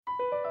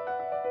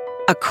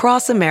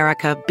Across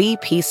America,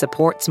 BP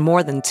supports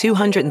more than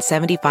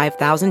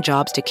 275,000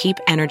 jobs to keep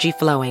energy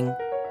flowing.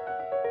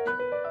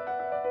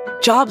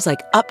 Jobs like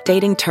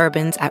updating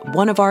turbines at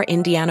one of our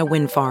Indiana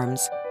wind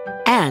farms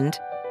and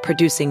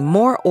producing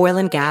more oil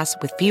and gas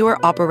with fewer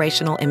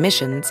operational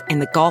emissions in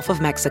the Gulf of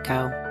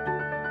Mexico.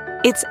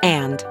 It's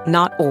and,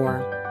 not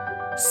or.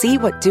 See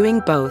what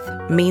doing both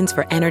means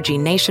for energy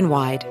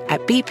nationwide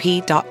at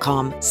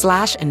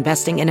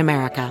bp.com/investing in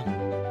America.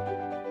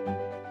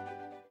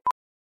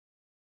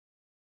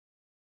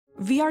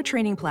 VR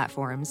training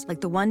platforms,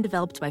 like the one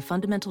developed by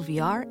Fundamental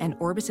VR and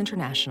Orbis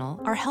International,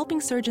 are helping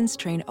surgeons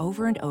train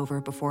over and over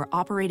before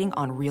operating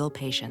on real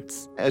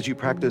patients. As you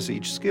practice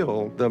each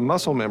skill, the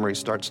muscle memory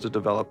starts to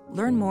develop.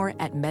 Learn more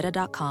at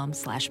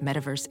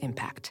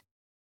meta.com/metaverseimpact.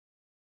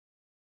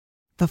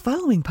 The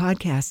following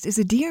podcast is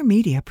a Dear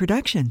Media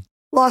production.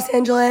 Los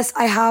Angeles,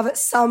 I have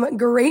some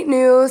great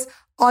news.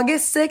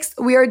 August 6th,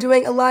 we are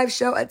doing a live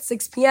show at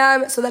 6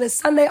 p.m. So that is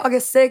Sunday,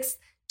 August 6th.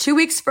 2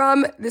 weeks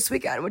from this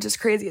weekend, which is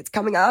crazy. It's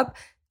coming up.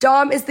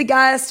 Dom is the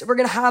guest. We're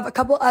going to have a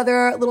couple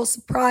other little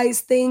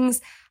surprise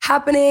things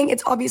happening.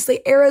 It's obviously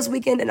Eras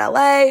weekend in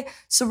LA.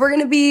 So we're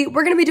going to be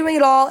doing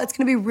it all. It's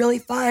going to be really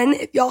fun.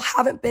 If y'all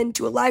haven't been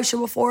to a live show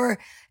before,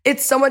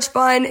 it's so much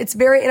fun. It's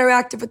very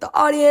interactive with the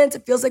audience.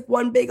 It feels like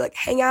one big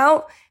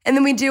hangout. And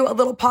then we do a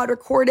little pod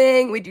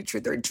recording. We do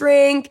Truth or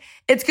Drink.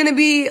 It's going to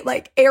be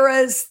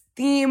Eras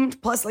themed,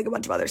 plus a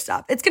bunch of other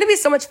stuff. It's going to be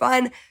so much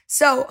fun.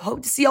 So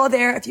hope to see y'all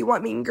there. If you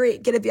want meet and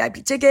greet, get a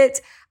VIP ticket.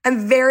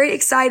 I'm very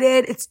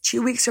excited. It's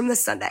 2 weeks from this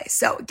Sunday.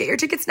 So get your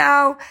tickets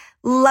now.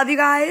 Love you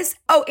guys.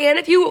 Oh, and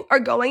if you are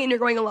going and you're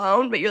going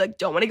alone, but you're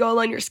don't want to go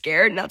alone, you're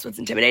scared, and that's what's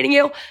intimidating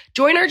you,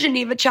 join our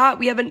Geneva chat.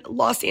 We have a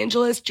Los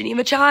Angeles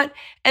Geneva chat.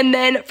 And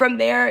then from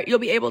there, you'll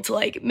be able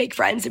to make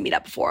friends and meet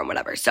up before and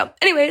whatever. So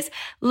anyways,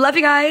 love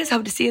you guys.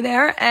 Hope to see you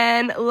there.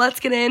 And let's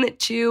get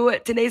into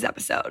today's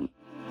episode.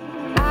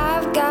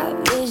 I've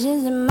got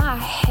visions in my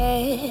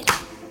head.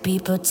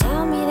 People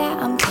tell me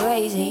that I'm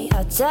crazy.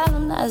 I tell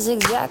them that's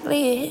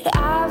exactly it.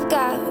 I've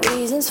got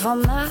reasons for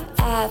my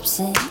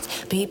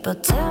absence. People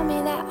tell me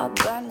that I'll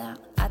burn out.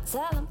 I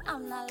tell them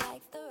I'm not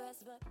like the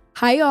rest. But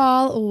hi,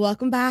 y'all.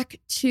 Welcome back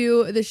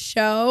to the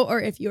show.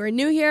 Or if you are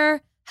new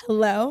here,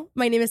 hello.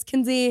 My name is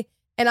Kinsey,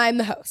 and I'm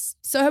the host.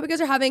 So I hope you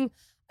guys are having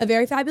a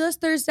very fabulous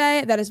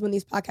Thursday. That is when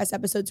these podcast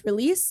episodes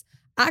release.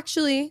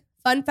 Actually,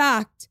 fun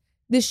fact,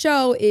 this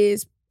show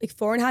is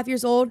 4.5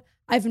 years old.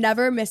 I've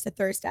never missed a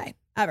Thursday,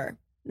 ever.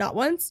 Not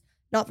once,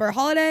 not for a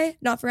holiday,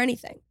 not for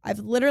anything. I've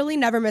literally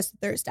never missed a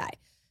Thursday.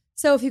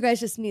 So if you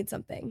guys just need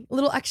something, a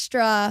little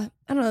extra,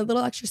 a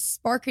little extra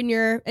spark in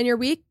your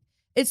week,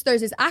 it's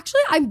Thursdays.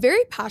 Actually, I'm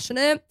very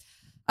passionate.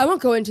 I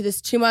won't go into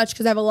this too much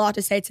because I have a lot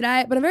to say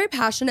today, but I'm very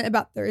passionate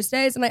about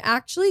Thursdays. And I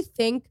actually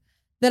think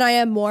that I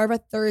am more of a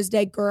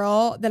Thursday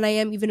girl than I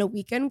am even a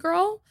weekend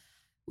girl.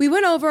 We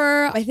went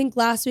over, I think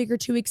last week or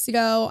 2 weeks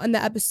ago on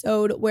the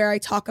episode where I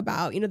talk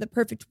about, the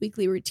perfect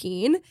weekly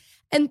routine.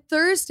 And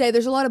Thursday,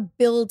 there's a lot of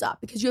build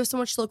up because you have so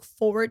much to look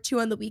forward to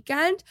on the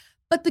weekend.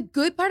 But the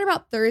good part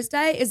about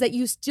Thursday is that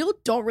you still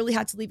don't really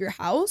have to leave your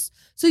house.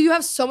 So you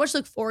have so much to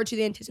look forward to,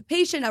 the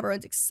anticipation.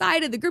 Everyone's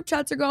excited. The group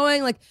chats are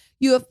going.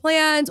 You have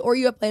plans or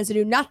you have plans to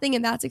do nothing,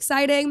 and that's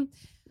exciting.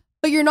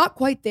 But you're not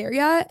quite there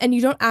yet, and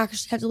you don't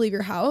actually have to leave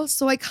your house.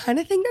 So I kind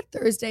of think that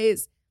Thursday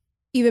is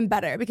even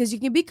better because you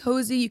can be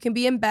cozy, you can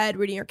be in bed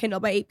reading your Kindle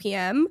by 8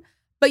 p.m.,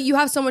 but you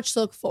have so much to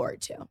look forward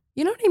to.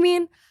 You know what I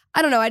mean?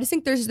 I don't know. I just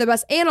think Thursday's the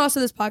best. And also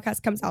this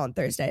podcast comes out on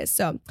Thursdays.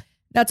 So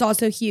that's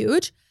also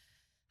huge.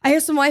 I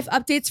have some life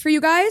updates for you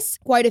guys.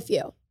 Quite a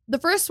few. The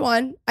first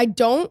one, I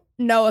don't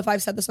know if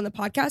I've said this on the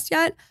podcast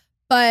yet,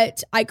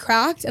 but I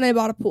cracked and I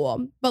bought a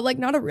pool. But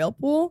not a real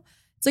pool.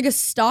 It's a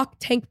stock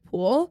tank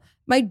pool.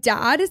 My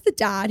dad is the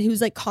dad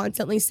who's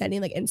constantly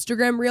sending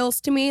Instagram reels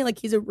to me.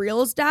 He's a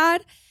reels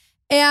dad.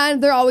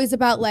 And they're always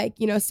about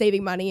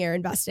saving money or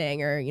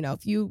investing or,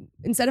 if you,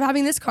 instead of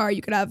having this car,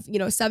 you could have,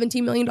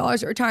 $17 million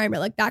at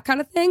retirement, that kind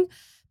of thing.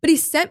 But he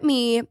sent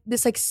me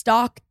this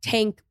stock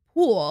tank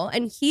pool,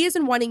 and he has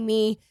been wanting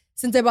me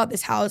since I bought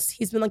this house.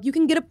 He's been you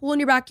can get a pool in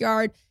your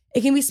backyard.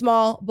 It can be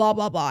small, blah,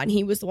 blah, blah. And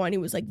he was the one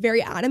who was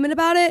very adamant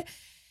about it.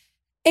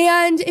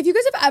 And if you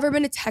guys have ever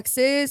been to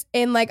Texas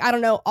in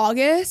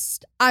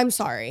August, I'm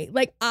sorry.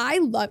 I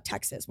love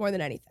Texas more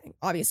than anything.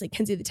 Obviously,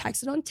 Kenzie the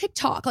Texan on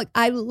TikTok.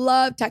 I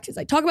love Texas.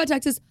 I talk about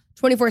Texas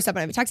 24/7. I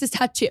have a Texas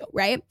tattoo,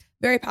 right?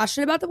 Very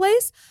passionate about the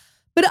place.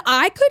 But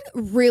I could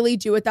really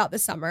do without the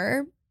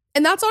summer.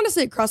 And that's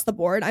honestly across the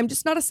board. I'm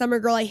just not a summer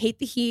girl. I hate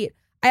the heat.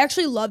 I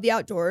actually love the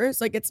outdoors.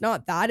 It's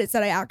not that. It's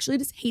that I actually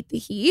just hate the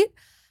heat.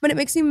 But it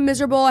makes me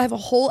miserable. I have a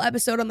whole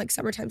episode on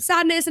summertime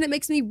sadness, and it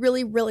makes me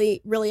really, really,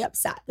 really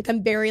upset.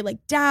 I'm very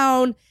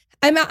down.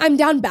 I'm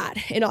down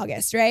bad in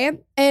August, right?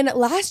 And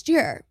last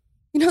year,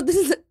 this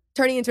is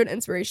turning into an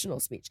inspirational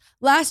speech.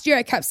 Last year,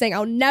 I kept saying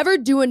I'll never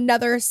do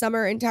another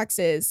summer in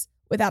Texas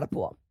without a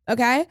pool,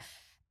 okay?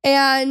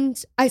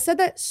 And I said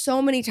that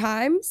so many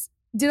times.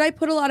 Did I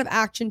put a lot of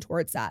action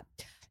towards that?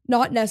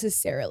 Not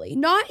necessarily,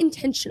 not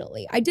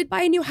intentionally. I did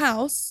buy a new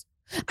house.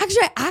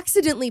 Actually, I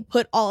accidentally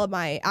put all of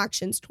my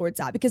actions towards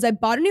that because I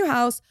bought a new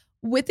house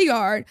with a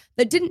yard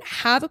that didn't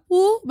have a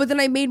pool, but then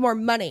I made more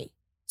money.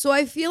 So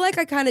I feel like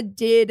I kind of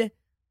did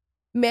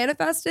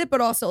manifest it,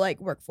 but also like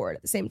work for it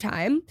at the same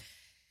time.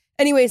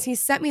 Anyways, he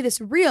sent me this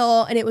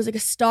reel and it was like a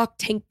stock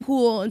tank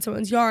pool in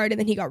someone's yard. And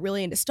then he got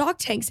really into stock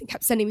tanks and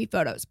kept sending me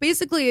photos.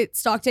 Basically,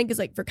 stock tank is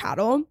like for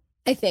cattle,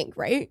 I think,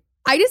 right?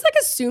 I just like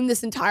assumed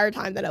this entire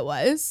time that it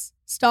was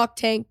stock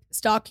tank,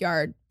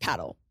 stockyard,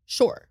 cattle.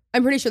 Sure.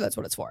 I'm pretty sure that's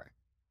what it's for.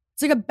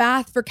 It's like a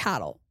bath for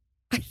cattle,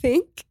 I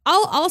think.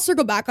 I'll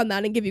circle back on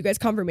that and give you guys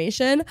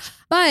confirmation.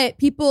 But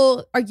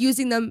people are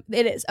using them.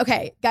 It is.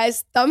 Okay,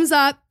 guys, thumbs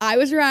up. I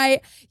was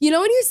right. You know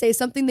when you say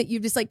something that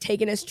you've just like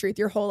taken as truth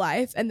your whole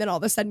life and then all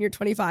of a sudden you're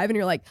 25 and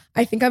you're like,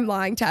 I think I'm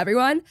lying to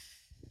everyone.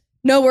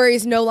 No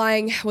worries. No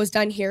lying was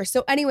done here.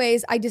 So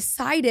anyways, I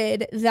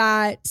decided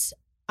that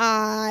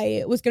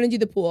I was going to do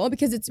the pool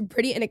because it's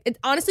it's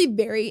honestly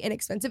very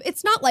inexpensive.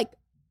 It's not like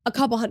a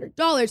couple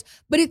 $100s,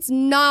 but it's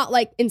not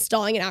like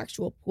installing an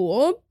actual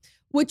pool,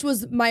 which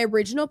was my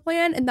original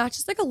plan. And that's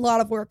just like a lot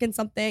of work and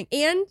something.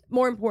 And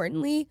more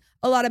importantly,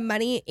 a lot of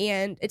money.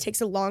 And it takes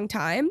a long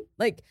time.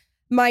 Like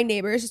my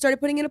neighbors started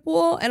putting in a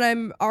pool and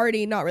I'm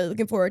already not really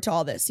looking forward to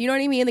all this. You know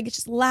what I mean? Like it's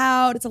just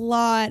loud. It's a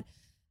lot.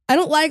 I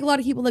don't like a lot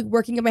of people like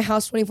working in my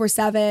house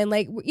 24/7.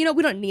 Like, you know,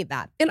 we don't need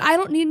that. And I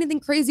don't need anything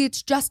crazy.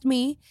 It's just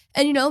me.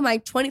 And, you know, my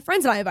 20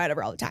 friends that I invite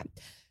over all the time.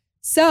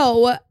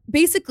 So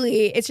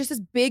basically, it's just this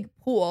big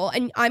pool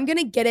and I'm going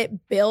to get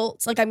it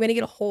built. Like I'm going to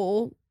get a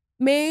hole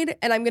made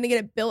and I'm going to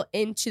get it built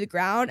into the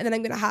ground. And then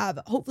I'm going to have,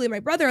 hopefully, my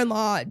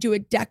brother-in-law do a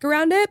deck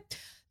around it.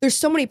 There's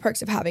so many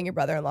perks of having your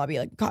brother-in-law be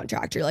like a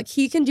contractor. Like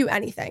he can do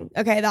anything.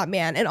 Okay, that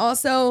man. And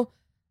also,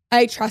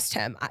 I trust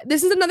him.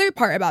 This is another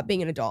part about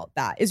being an adult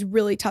that is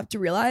really tough to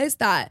realize,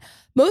 that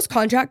most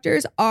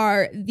contractors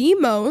are the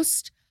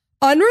most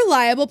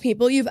unreliable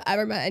people you've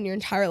ever met in your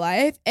entire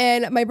life.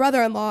 And my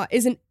brother-in-law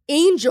is an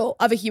angel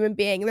of a human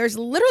being. There's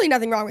literally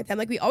nothing wrong with him.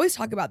 Like we always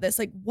talk about this,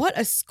 like what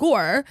a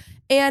score.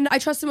 And I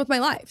trust him with my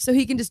life. So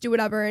he can just do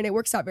whatever and it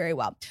works out very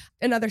well.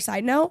 Another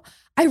side note,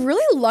 I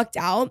really lucked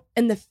out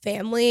in the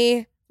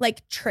family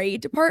like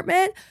trade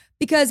department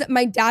because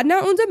my dad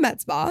now owns a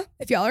med spa.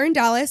 If y'all are in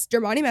Dallas,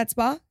 Dermani Med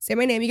Spa, say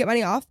my name, you get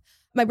money off.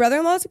 My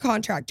brother-in-law is a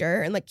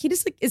contractor and like he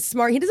just like is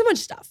smart. He does a bunch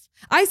of stuff.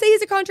 I say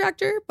he's a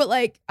contractor, but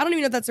like I don't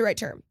even know if that's the right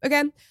term.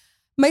 Okay.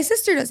 My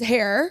sister does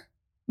hair.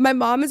 My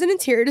mom is an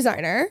interior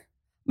designer.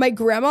 My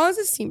grandma is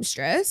a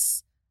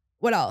seamstress.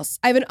 What else?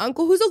 I have an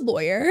uncle who's a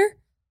lawyer.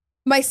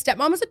 My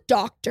stepmom is a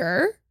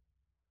doctor.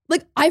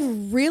 Like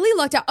I've really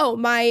lucked out. Oh,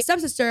 my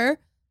stepsister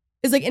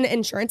is like in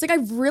insurance. Like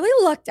I've really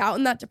lucked out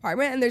in that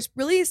department and there's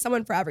really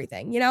someone for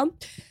everything, you know?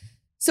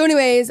 So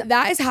anyways,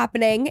 that is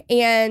happening.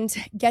 And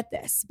get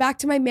this, back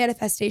to my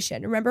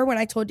manifestation. Remember when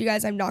I told you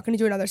guys I'm not going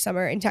to do another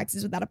summer in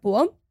Texas without a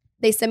pool?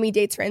 They sent me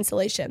dates for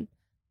installation.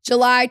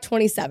 July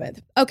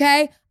 27th.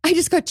 Okay. I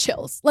just got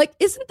chills. Like,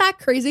 isn't that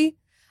crazy?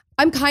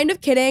 I'm kind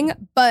of kidding,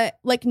 but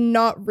like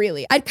not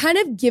really. I'd kind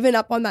of given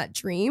up on that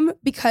dream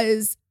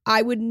because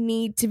I would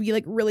need to be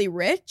like really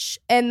rich.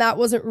 And that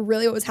wasn't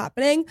really what was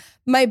happening.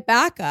 My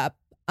backup,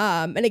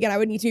 and again, I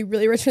would need to be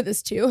really rich for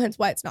this too, hence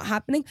why it's not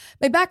happening.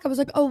 My backup was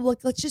like, oh,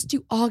 look, let's just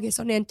do August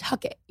on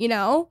Nantucket, you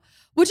know?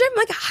 Which I'm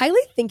like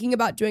highly thinking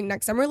about doing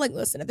next summer. Like,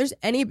 listen, if there's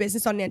any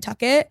business on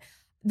Nantucket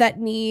that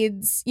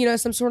needs, you know,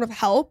 some sort of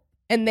help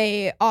and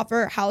they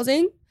offer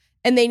housing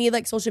and they need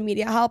like social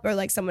media help or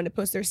like someone to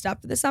post their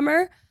stuff for the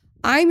summer,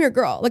 I'm your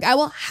girl. Like I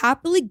will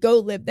happily go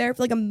live there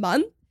for like a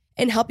month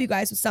and help you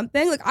guys with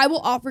something. Like I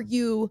will offer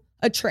you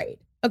a trade,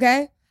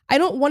 okay? I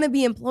don't want to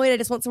be employed. I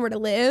just want somewhere to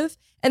live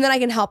and then I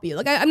can help you.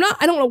 Like I don't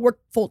want to work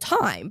full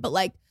time, but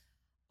like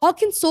I'll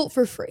consult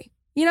for free,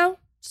 you know?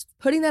 Just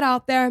putting that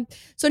out there.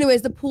 So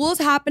anyways, the pool is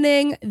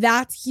happening.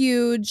 That's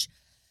huge.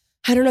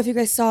 I don't know if you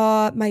guys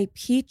saw my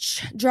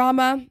peach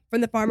drama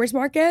from the farmer's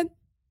market.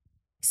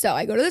 So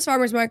I go to this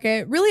farmer's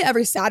market really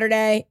every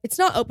Saturday. It's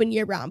not open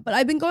year round, but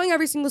I've been going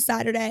every single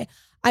Saturday.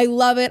 I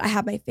love it. I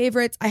have my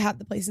favorites. I have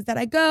the places that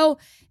I go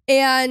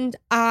and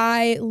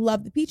I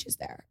love the peaches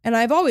there. And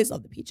I've always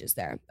loved the peaches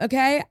there.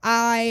 Okay.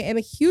 I am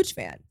a huge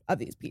fan of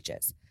these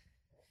peaches.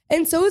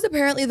 And so is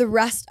apparently the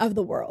rest of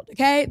the world.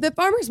 Okay. The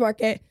farmer's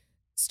market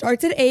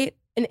starts at 8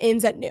 and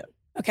ends at noon.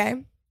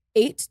 Okay.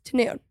 8 to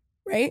noon.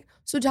 Right.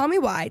 So tell me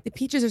why the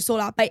peaches are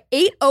sold out by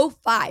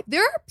 8:05.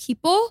 There are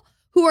people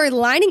who are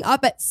lining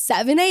up at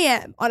 7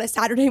 a.m. on a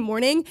Saturday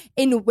morning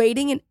and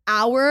waiting an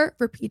hour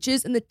for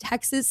peaches in the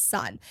Texas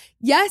sun.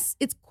 Yes,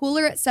 it's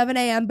cooler at 7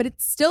 a.m., but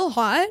it's still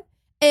hot.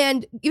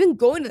 And even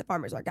going to the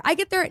farmer's market, I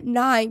get there at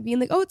 9 being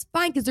like, oh, it's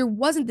fine because there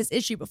wasn't this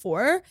issue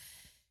before.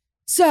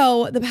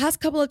 So the past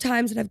couple of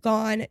times that I've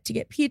gone to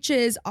get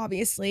peaches,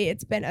 obviously,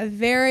 it's been a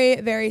very,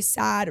 very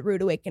sad,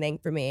 rude awakening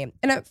for me.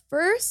 And at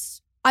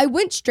first, I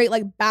went straight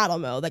like battle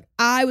mode. Like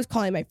I was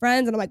calling my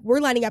friends and I'm like, we're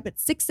lining up at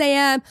 6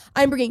 a.m.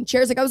 I'm bringing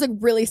chairs. Like I was like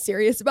really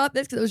serious about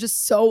this because I was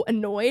just so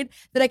annoyed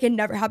that I could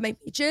never have my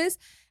peaches.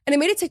 And I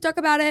made a TikTok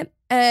about it.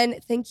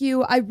 And thank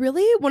you. I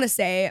really want to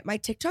say my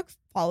TikTok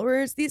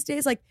followers these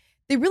days, like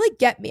they really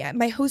get me.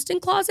 My hosting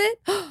closet,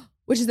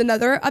 which is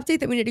another update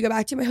that we need to go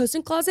back to. My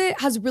hosting closet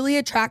has really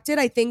attracted,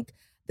 I think,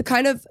 the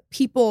kind of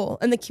people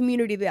and the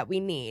community that we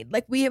need.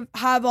 Like we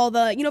have all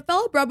the,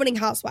 fellow breadwinning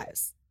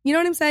housewives. You know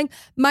what I'm saying?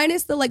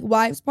 Minus the like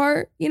wives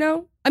part,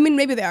 I mean,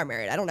 maybe they are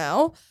married. I don't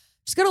know.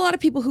 Just got a lot of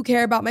people who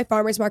care about my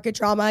farmer's market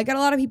drama. I got a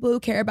lot of people who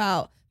care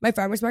about my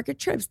farmer's market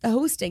trips, the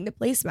hosting, the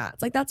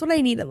placemats. Like that's what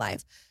I need in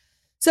life.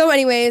 So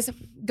anyways,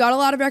 got a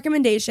lot of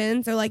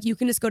recommendations. They're like, you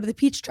can just go to the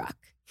peach truck.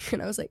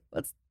 And I was like,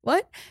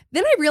 what?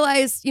 Then I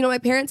realized, my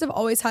parents have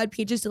always had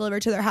peaches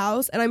delivered to their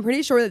house. And I'm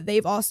pretty sure that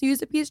they've also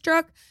used a peach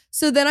truck.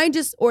 So then I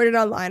just ordered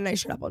online and I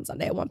showed up on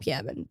Sunday at 1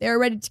 p.m. and they were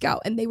ready to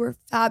go. And they were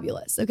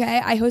fabulous,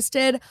 okay? I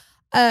hosted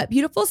a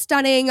beautiful,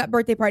 stunning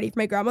birthday party for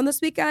my grandma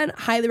this weekend.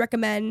 Highly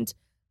recommend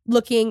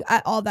looking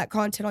at all that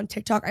content on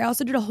TikTok. I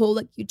also did a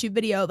whole YouTube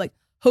video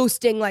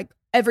hosting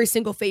every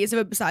single phase of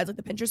it besides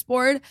the Pinterest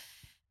board.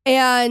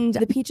 And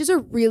the peaches are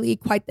really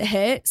quite the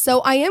hit.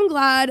 So I am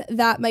glad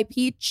that my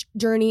peach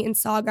journey and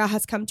saga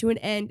has come to an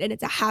end and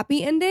it's a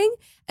happy ending.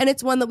 And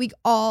it's one that we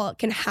all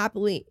can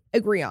happily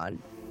agree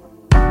on.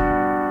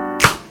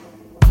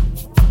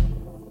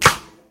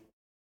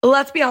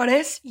 Let's be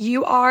honest,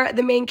 you are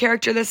the main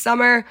character this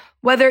summer.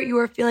 Whether you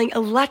are feeling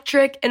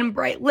electric and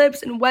bright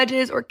lips and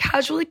wedges or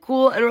casually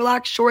cool and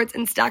relaxed shorts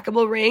and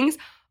stackable rings,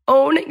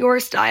 own your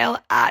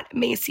style at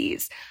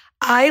Macy's.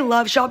 I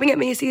love shopping at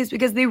Macy's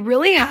because they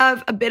really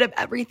have a bit of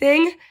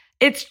everything.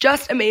 It's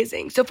just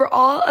amazing. So for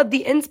all of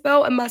the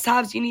inspo and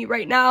must-haves you need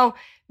right now,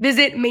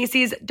 visit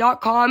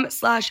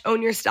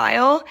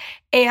Macys.com/ownyourstyle.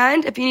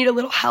 And if you need a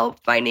little help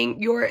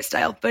finding your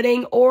style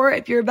footing, or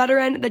if you're a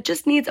veteran that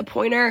just needs a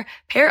pointer,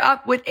 pair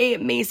up with a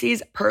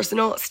Macy's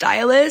personal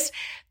stylist.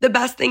 The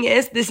best thing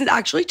is this is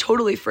actually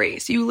totally free.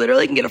 So you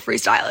literally can get a free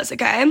stylist,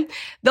 okay?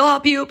 They'll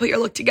help you put your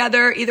look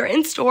together either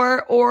in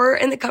store or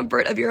in the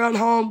comfort of your own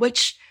home,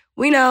 which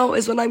we know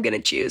is what I'm going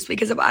to choose,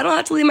 because if I don't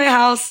have to leave my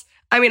house,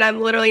 I'm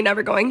literally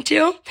never going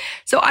to.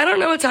 So I don't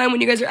know a time when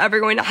you guys are ever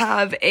going to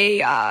have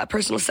a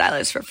personal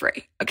stylist for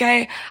free,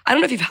 okay? I don't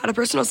know if you've had a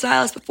personal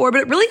stylist before,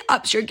 but it really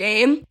ups your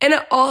game. And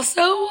it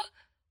also,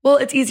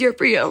 it's easier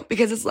for you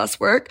because it's less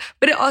work,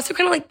 but it also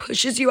kind of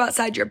pushes you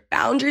outside your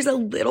boundaries a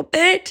little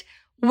bit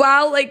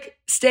while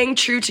staying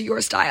true to your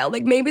style.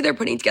 Maybe they're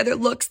putting together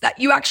looks that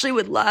you actually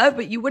would love,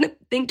 but you wouldn't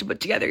think to put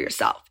together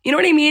yourself. You know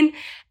what I mean?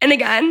 And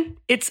again,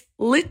 it's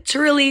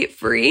literally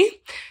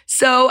free.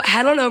 So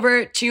head on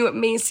over to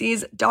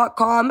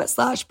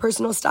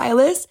Macys.com/personal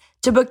stylist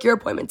to book your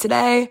appointment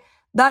today.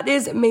 That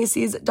is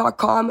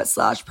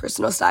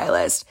Macys.com/personal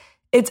stylist.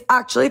 It's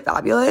actually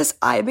fabulous.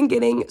 I've been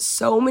getting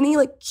so many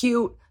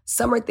cute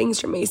summer things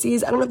from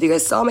Macy's. I don't know if you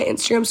guys saw my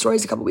Instagram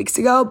stories a couple weeks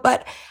ago,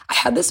 but I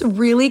had this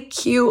really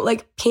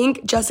cute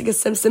pink Jessica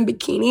Simpson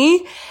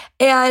bikini.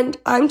 And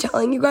I'm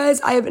telling you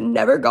guys, I have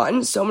never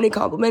gotten so many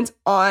compliments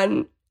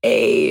on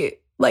a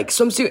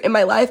swimsuit in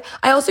my life.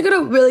 I also got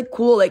a really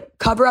cool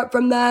cover up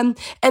from them.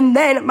 And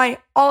then my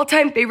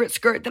all-time favorite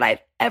skirt that I've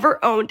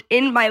ever owned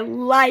in my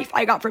life,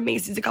 I got from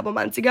Macy's a couple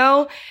months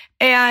ago.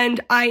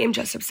 And I am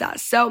just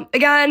obsessed. So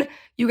again,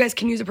 you guys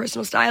can use a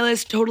personal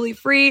stylist totally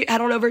free.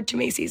 Head on over to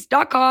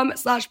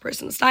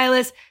Macys.com/personal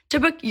stylist to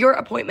book your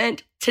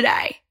appointment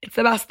today. It's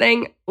the best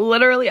thing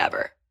literally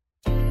ever.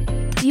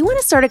 Do you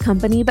want to start a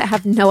company but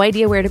have no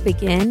idea where to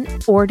begin?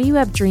 Or do you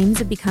have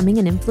dreams of becoming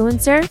an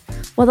influencer?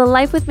 Well, the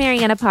Life with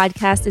Mariana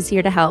podcast is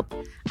here to help.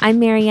 I'm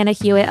Mariana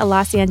Hewitt, a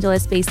Los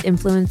Angeles-based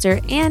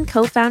influencer and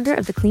co-founder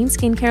of the clean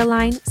skincare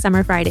line,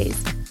 Summer Fridays.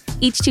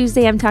 Each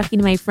Tuesday, I'm talking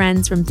to my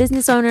friends from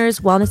business owners,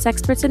 wellness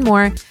experts, and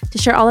more to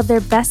share all of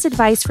their best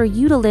advice for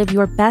you to live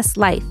your best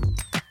life.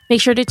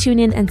 Make sure to tune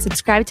in and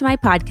subscribe to my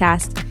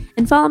podcast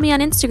and follow me on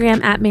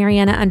Instagram at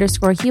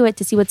Mariana_Hewitt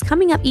to see what's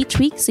coming up each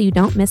week so you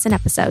don't miss an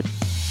episode.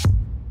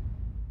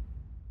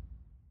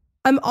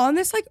 I'm on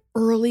this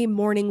early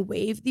morning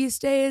wave these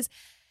days.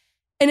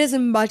 And as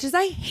much as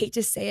I hate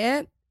to say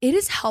it, it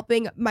is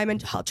helping my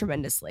mental health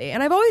tremendously.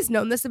 And I've always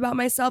known this about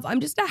myself.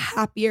 I'm just a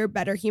happier,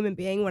 better human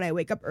being when I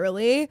wake up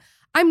early.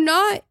 I'm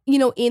not,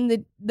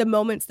 in the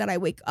moments that I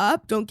wake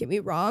up, don't get me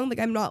wrong.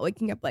 I'm not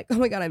waking up oh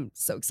my God, I'm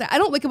so excited. I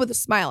don't wake up with a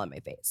smile on my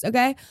face,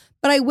 okay?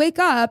 But I wake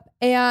up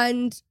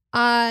and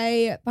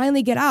I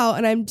finally get out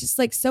and I'm just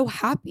so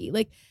happy.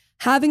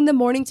 Having the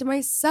morning to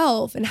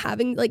myself and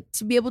having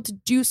to be able to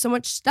do so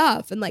much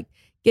stuff and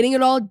getting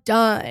it all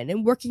done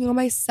and working on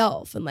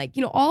myself and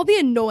all the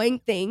annoying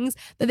things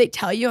that they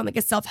tell you on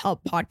a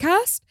self-help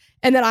podcast.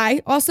 And then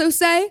I also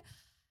say,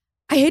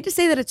 I hate to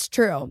say that it's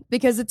true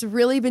because it's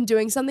really been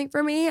doing something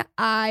for me.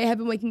 I have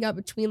been waking up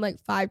between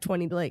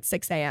 5:20 to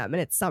 6 a.m.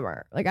 and it's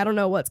summer. I don't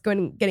know what's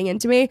getting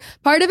into me.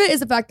 Part of it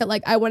is the fact that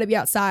I want to be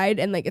outside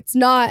and it's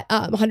not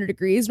 100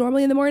 degrees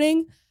normally in the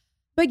morning.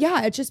 But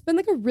yeah, it's just been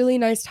a really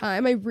nice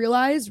time. I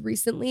realized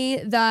recently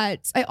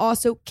that I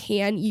also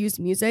can use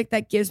music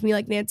that gives me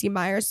Nancy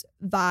Meyers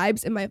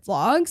vibes in my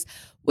vlogs,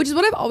 which is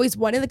what I've always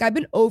wanted. I've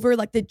been over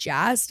the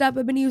jazz stuff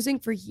I've been using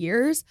for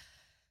years.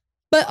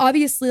 But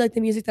obviously, like the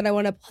music that I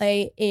want to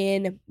play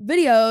in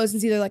videos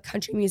is either like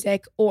country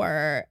music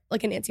or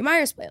like a Nancy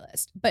Meyers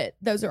playlist. But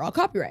those are all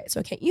copyright,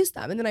 so I can't use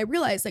them. And then I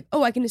realized like,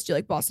 oh, I can just do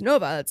like Bossa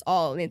Nova. That's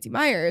all Nancy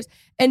Meyers.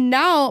 And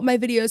now my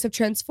videos have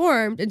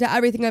transformed into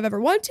everything I've ever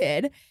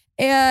wanted.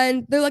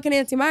 And they're like a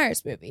Nancy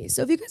Meyers movie.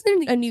 So if you guys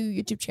need a new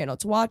YouTube channel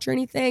to watch or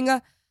anything,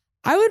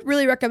 I would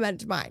really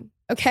recommend mine,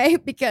 okay?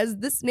 Because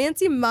this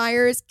Nancy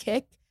Meyers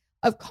kick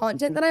of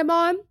content that I'm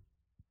on,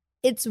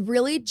 it's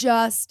really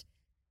just...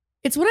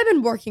 it's what I've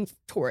been working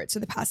towards for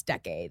the past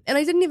decade. And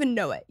I didn't even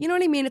know it. You know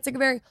what I mean? It's like a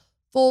very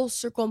full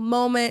circle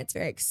moment. It's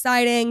very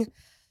exciting.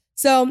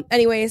 So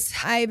anyways,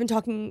 I've been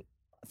talking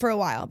for a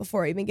while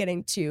before even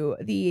getting to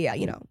the,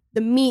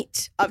 the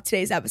meat of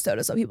today's episode,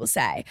 is what people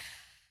say.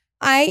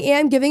 I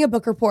am giving a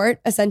book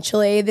report,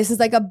 essentially. This is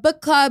like a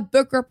book club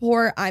book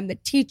report. I'm the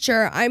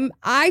teacher. I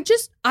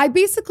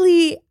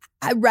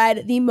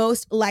read the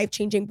most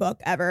life-changing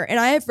book ever, and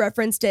I have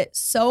referenced it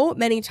so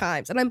many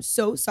times, and I'm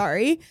so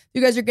sorry if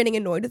you guys are getting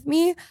annoyed with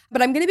me,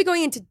 but I'm going to be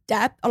going into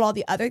depth on all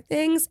the other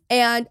things,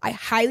 and I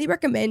highly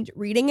recommend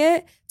reading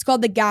it. It's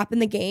called The Gap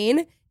and the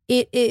Gain.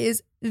 It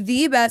is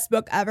the best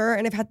book ever,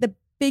 and I've had the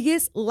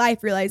biggest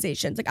life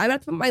realizations. Like, I'm going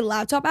to put my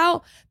laptop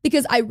out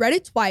because I read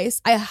it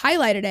twice, I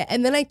highlighted it,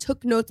 and then I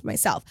took notes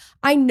myself.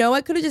 I know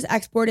I could have just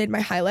exported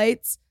my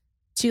highlights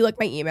to like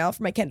my email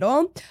for my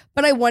Kindle,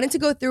 but I wanted to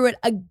go through it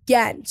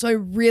again. So I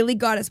really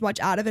got as much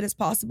out of it as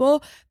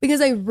possible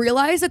because I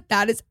realized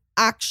that is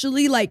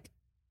actually like,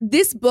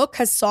 this book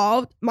has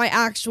solved my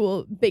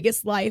actual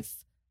biggest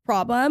life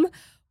problem.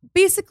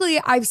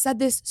 Basically, I've said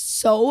this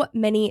so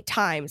many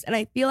times, and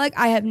I feel like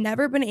I have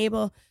never been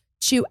able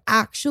to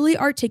actually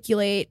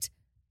articulate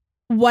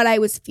what I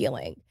was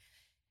feeling.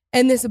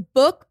 And this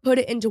book put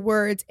it into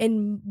words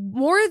in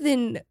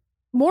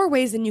more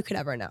ways than you could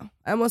ever know.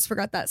 I almost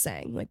forgot that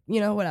saying. Like,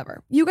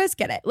 whatever. You guys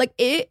get it. Like,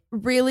 it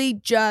really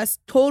just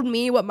told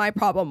me what my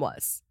problem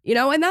was,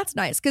 and that's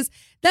nice because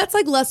that's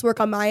like less work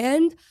on my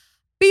end.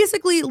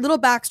 Basically, little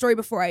backstory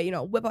before I,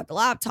 whip out the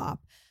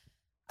laptop.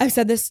 I've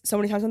said this so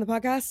many times on the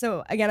podcast.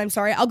 So again, I'm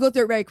sorry. I'll go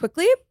through it very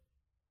quickly.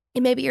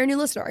 And maybe you're a new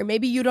listener, or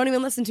maybe you don't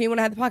even listen to me when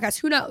I have the podcast.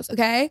 Who knows?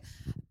 Okay.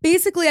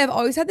 Basically, I've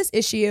always had this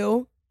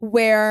issue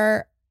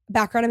where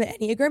background, I'm an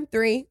Enneagram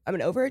 3. I'm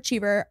an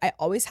overachiever. I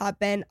always have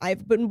been.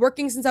 I've been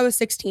working since I was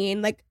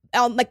 16, like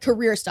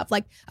career stuff.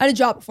 Like, I had a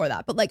job before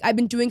that, but like I've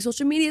been doing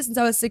social media since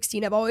I was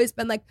 16. I've always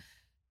been like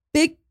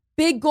big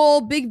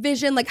goal, big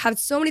vision, like have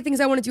so many things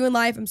I want to do in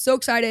life. I'm so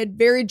excited,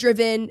 very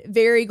driven,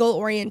 very goal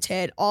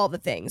oriented, all the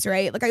things,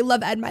 right? Like, I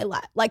love Ed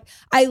Milet. Like,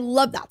 I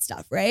love that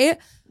stuff, right?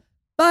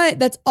 But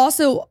that's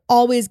also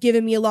always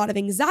given me a lot of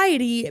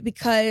anxiety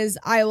because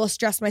I will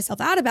stress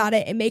myself out about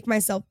it and make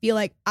myself feel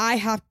like I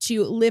have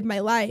to live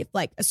my life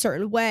like a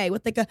certain way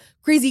with like a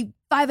crazy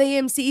 5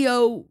 a.m.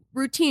 CEO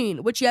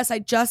routine, which, yes, I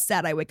just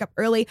said I wake up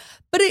early,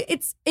 but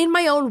it's in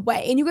my own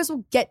way. And you guys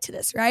will get to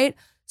this, right?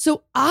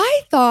 So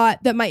I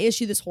thought that my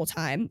issue this whole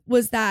time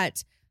was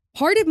that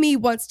part of me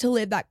wants to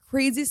live that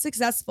crazy,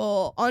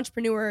 successful,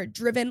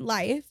 entrepreneur-driven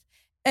life.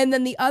 And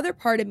then the other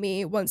part of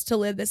me wants to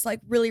live this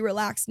like really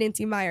relaxed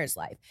Nancy Meyers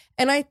life.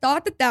 And I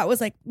thought that was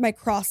like my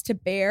cross to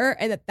bear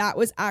and that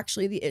was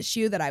actually the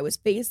issue that I was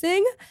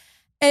facing.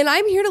 And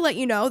I'm here to let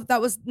you know that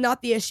was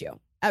not the issue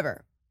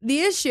ever. The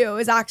issue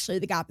is actually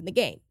the gap in the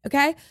gain.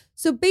 Okay.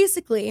 So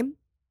basically,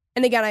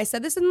 and again, I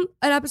said this in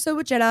an episode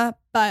with Jenna,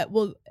 but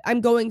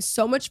I'm going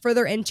so much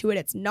further into it.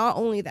 It's not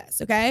only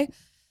this. Okay.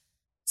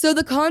 So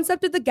the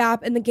concept of the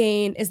gap and the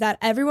gain is that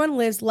everyone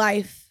lives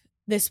life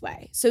this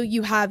way. So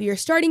you have your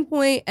starting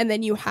point, and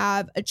then you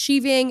have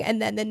achieving,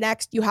 and then the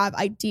next you have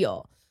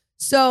ideal.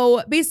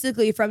 So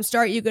basically from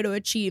start you go to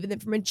achieve, and then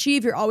from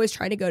achieve you're always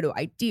trying to go to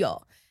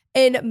ideal.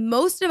 And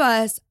most of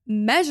us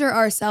measure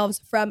ourselves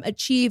from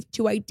achieve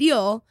to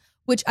ideal,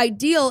 which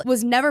ideal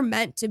was never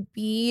meant to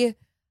be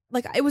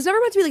like, it was never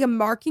meant to be like a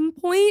marking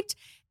point.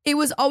 It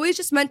was always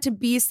just meant to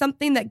be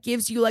something that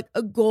gives you like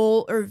a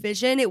goal or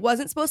vision. It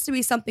wasn't supposed to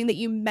be something that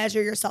you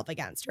measure yourself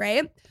against,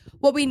 right?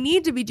 What we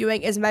need to be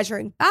doing is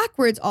measuring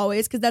backwards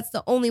always, because that's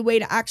the only way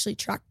to actually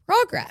track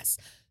progress.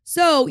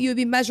 So you would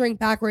be measuring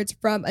backwards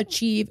from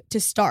achieve to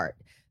start.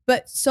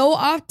 But so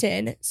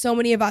often, so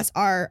many of us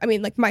are, I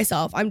mean, like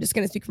myself, I'm just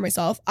going to speak for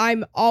myself.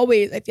 I'm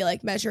always, I feel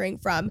like, measuring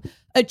from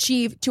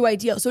achieve to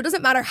ideal. So it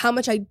doesn't matter how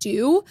much I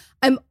do.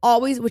 I'm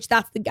always, which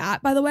that's the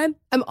gap, by the way.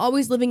 I'm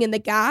always living in the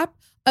gap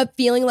of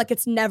feeling like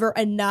it's never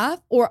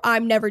enough, or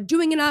I'm never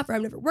doing enough, or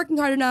I'm never working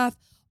hard enough.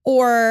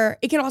 Or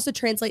it can also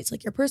translate to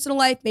like your personal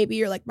life. Maybe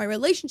you're like, my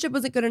relationship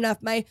wasn't good enough.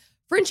 My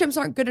friendships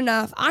aren't good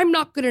enough. I'm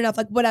not good enough.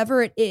 Like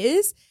whatever it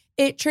is,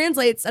 it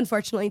translates,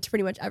 unfortunately, to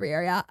pretty much every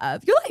area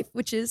of your life,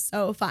 which is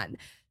so fun.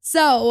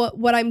 So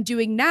what I'm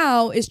doing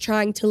now is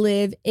trying to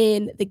live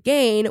in the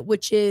gain,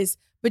 which is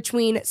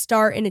between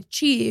start and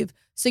achieve.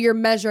 So you're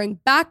measuring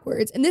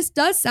backwards. And this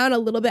does sound a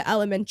little bit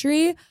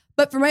elementary,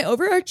 but for my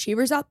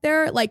overachievers out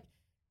there, like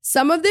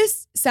some of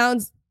this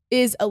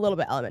is a little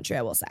bit elementary,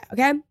 I will say,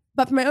 okay?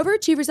 But for my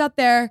overachievers out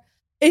there,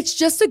 it's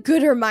just a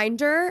good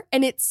reminder.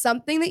 And it's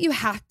something that you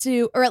have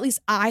to, or at least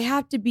I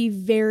have to be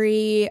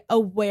very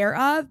aware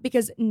of,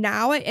 because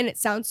now, and it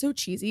sounds so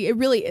cheesy. It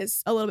really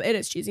is a little bit, it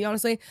is cheesy,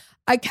 honestly.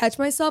 I catch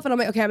myself and I'm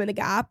like, okay, I'm in the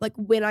gap, like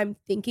when I'm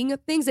thinking of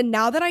things. And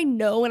now that I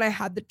know and I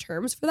have the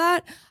terms for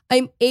that,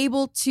 I'm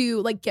able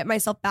to like get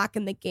myself back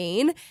in the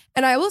game.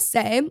 And I will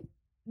say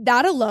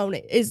that alone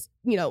is,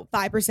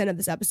 5% of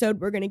this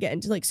episode. We're going to get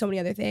into like so many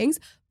other things,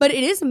 but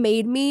it has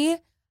made me,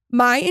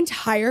 my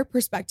entire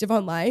perspective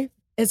on life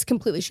is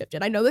completely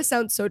shifted. I know this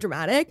sounds so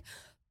dramatic,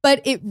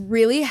 but it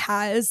really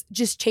has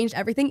just changed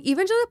everything,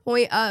 even to the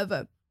point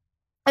of,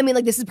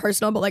 this is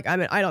personal, but like,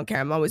 I don't care.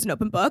 I'm always an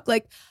open book.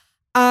 Like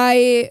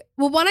I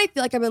feel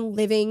like I've been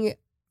living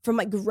from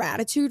like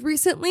gratitude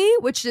recently,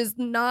 which is it's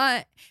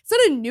not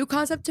a new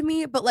concept to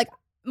me, but like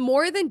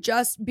more than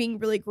just being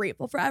really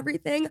grateful for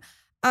everything,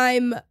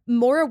 I'm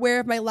more aware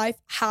of my life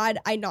had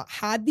I not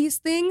had these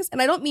things.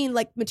 And I don't mean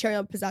like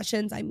material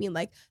possessions. I mean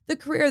like the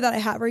career that I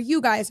have, or you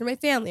guys, or my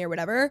family, or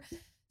whatever.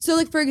 So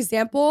like, for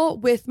example,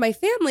 with my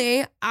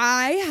family,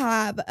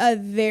 I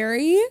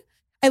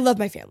love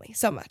my family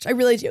so much. I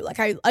really do. Like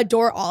I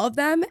adore all of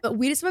them. But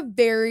we just have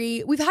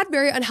we've had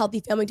very unhealthy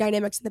family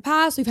dynamics in the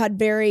past. We've had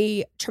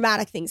very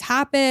traumatic things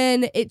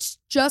happen. It's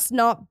just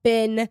not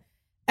been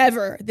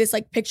ever this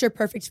like picture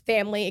perfect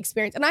family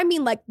experience. And I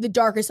mean like the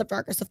darkest of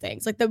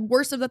things, like the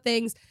worst of the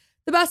things,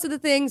 the best of the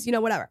things,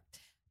 whatever.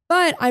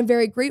 But I'm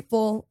very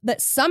grateful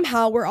that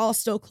somehow we're all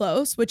still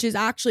close, which is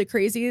actually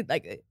crazy.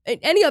 Like in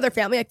any other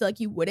family, I feel like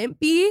you wouldn't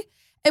be.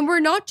 And we're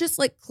not just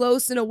like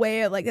close in a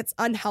way of like it's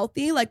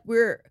unhealthy. Like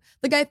I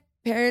have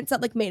parents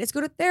that like made us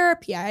go to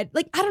therapy. I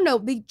don't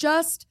know.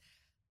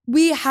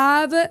 We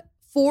have,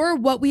 for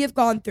what we have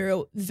gone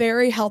through,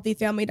 very healthy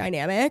family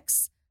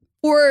dynamics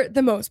for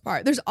the most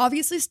part. There's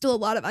obviously still a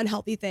lot of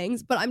unhealthy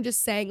things, but I'm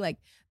just saying like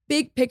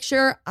big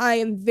picture, I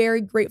am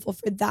very grateful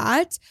for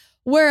that.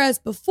 Whereas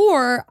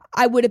before,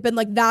 I would have been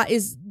like, that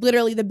is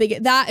literally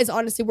that is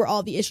honestly where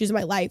all the issues in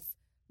my life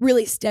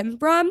really stem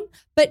from.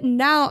 But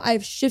now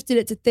I've shifted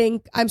it to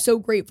think I'm so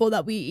grateful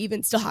that we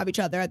even still have each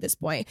other at this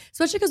point,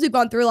 especially because we've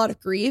gone through a lot of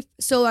grief.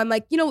 So I'm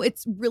like,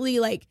 it's really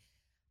like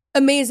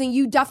amazing.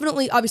 You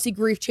definitely, obviously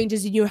grief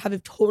changes and you have a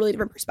totally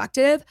different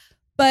perspective.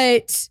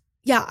 But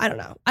yeah, I don't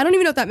know. I don't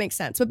even know if that makes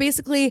sense. But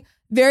basically,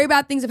 very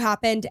bad things have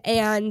happened.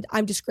 And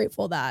I'm just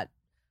grateful that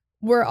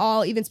we're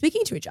all even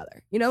speaking to each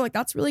other. Like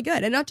that's really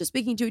good. And not just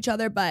speaking to each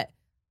other, but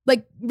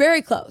like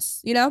very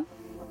close,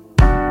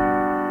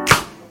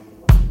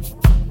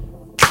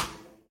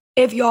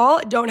 If y'all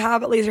don't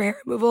have laser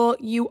hair removal,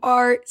 you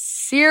are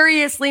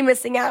seriously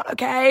missing out,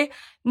 okay?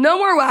 No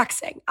more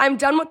waxing. I'm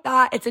done with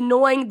that. It's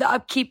annoying. The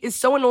upkeep is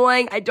so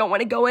annoying. I don't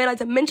want to go in. I have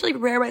to mentally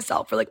prepare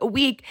myself for like a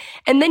week.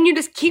 And then you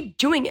just keep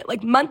doing it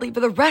like monthly for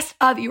the rest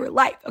of your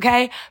life,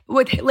 okay? But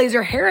with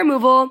laser hair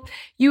removal,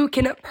 you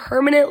can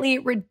permanently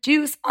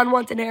reduce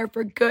unwanted hair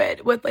for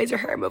good with laser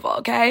hair removal,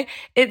 okay?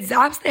 It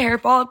zaps the hair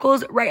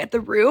follicles right at the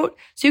root,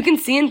 so you can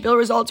see and feel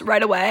results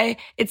right away.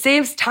 It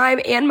saves time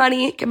and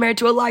money compared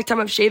to a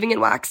lifetime of shaving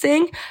and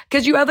waxing,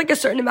 because you have like a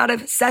certain amount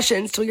of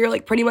sessions till you're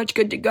like pretty much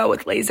good to go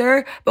with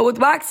laser. But with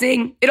waxing,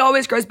 it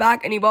always grows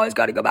back and you've always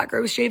got to go back.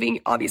 Or with shaving,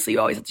 obviously you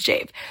always have to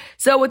shave.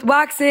 So with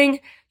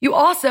waxing, you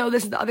also,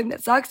 this is the other thing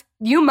that sucks,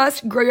 you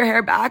must grow your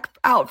hair back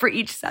out for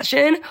each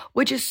session,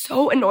 which is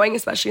so annoying,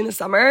 especially in the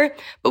summer.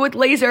 But with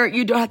laser,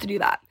 you don't have to do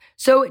that.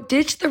 So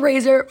ditch the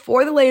razor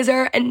for the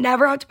laser and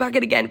never have to pack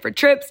it again for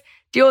trips,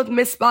 deal with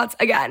missed spots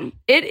again.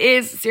 It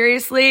is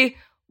seriously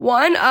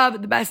one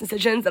of the best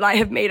decisions that I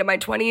have made in my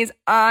 20s.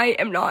 I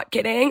am not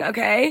kidding,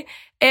 okay?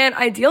 And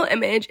Ideal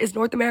Image is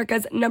North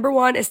America's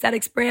 #1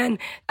 aesthetics brand.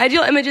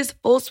 Ideal Image's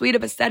full suite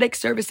of aesthetic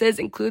services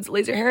includes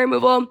laser hair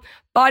removal,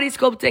 body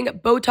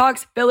sculpting,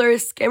 Botox,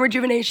 fillers, skin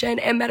rejuvenation,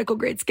 and medical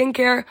grade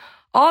skincare,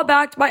 all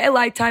backed by a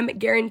lifetime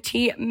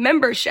guarantee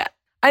membership.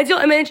 Ideal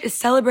Image is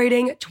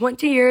celebrating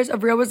 20 years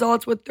of real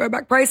results with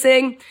throwback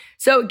pricing.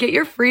 So get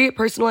your free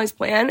personalized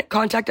plan.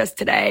 Contact us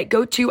today.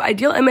 Go to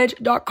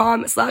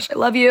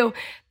idealimage.com/I-love-you.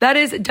 That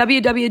is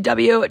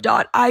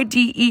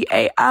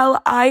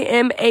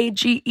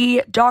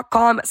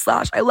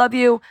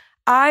www.idealimage.com/I-love-you.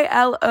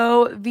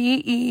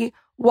 ILOVEYOU.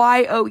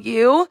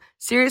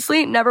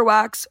 Seriously, never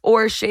wax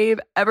or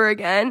shave ever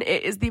again.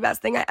 It is the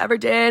best thing I ever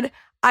did.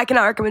 I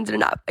cannot recommend it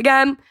enough.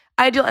 Again,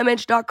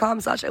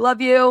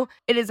 idealimage.com/I-love-you.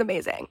 It is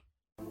amazing.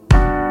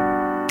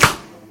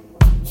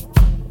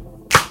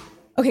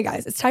 Okay,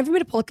 guys, it's time for me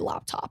to pull up the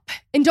laptop.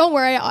 And don't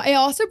worry, I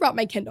also brought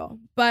my Kindle,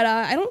 but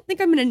I don't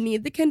think I'm going to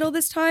need the Kindle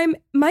this time.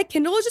 My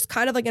Kindle is just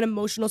kind of like an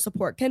emotional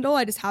support Kindle.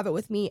 I just have it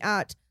with me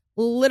at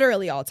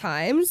literally all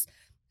times.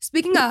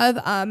 Speaking of,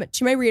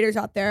 to my readers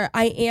out there,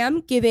 I am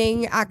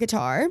giving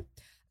ACOTAR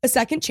a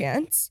second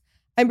chance.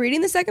 I'm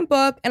reading the second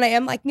book, and I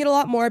am liking it a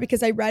lot more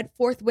because I read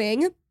Fourth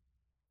Wing.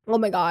 Oh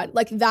my God,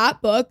 like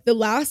that book, the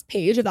last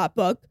page of that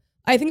book,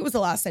 I think it was the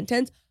last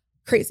sentence,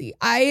 crazy.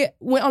 I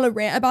went on a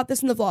rant about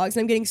this in the vlogs, and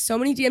I'm getting so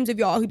many DMs of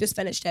y'all who just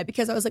finished it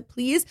because I was like,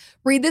 please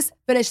read this,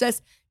 finish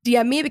this,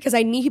 DM me because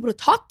I need people to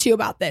talk to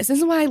about this. This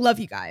is why I love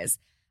you guys.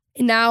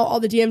 And now all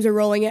the DMs are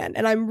rolling in.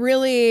 And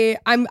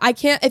I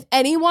can't, if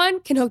anyone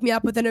can hook me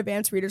up with an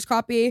advanced reader's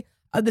copy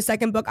of the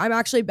second book, I'm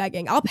actually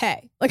begging. I'll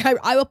pay. Like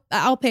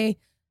I'll pay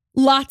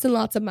lots and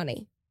lots of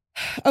money.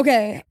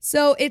 Okay,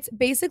 so it's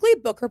basically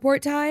book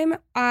report time.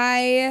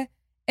 I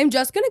am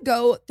just going to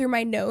go through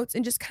my notes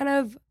and just kind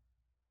of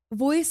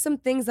voice some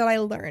things that I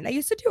learned. I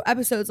used to do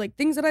episodes like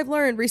things that I've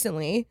learned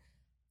recently,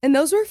 and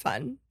those were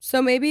fun.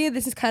 So maybe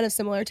this is kind of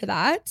similar to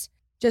that.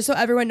 Just so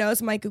everyone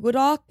knows, my Google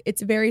Doc,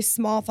 it's very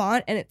small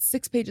font and it's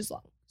 6 pages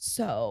long.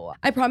 So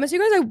I promise you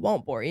guys I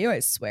won't bore you, I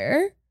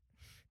swear.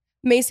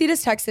 Macy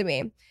just texted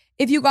me.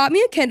 If you got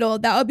me a Kindle,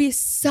 that would be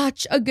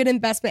such a good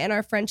investment in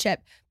our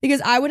friendship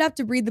because I would have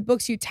to read the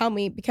books you tell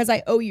me because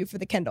I owe you for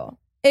the Kindle.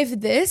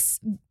 If this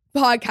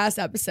podcast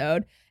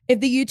episode, if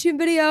the YouTube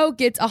video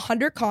gets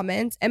 100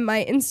 comments and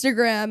my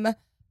Instagram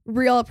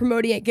reel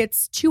promoting it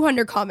gets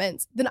 200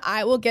 comments, then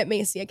I will get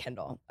Macy a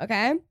Kindle,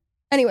 okay?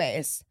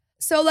 Anyways,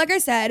 so like I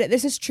said,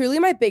 this is truly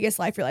my biggest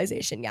life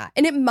realization yet.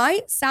 And it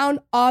might sound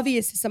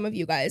obvious to some of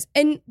you guys,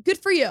 and good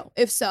for you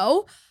if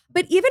so.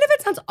 But even if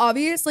it sounds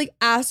obvious, like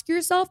ask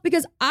yourself,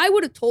 because I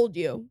would have told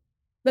you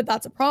that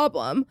that's a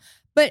problem.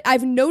 But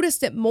I've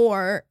noticed it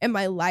more in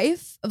my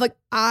life of like,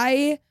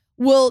 I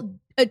will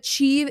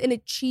achieve and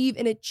achieve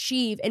and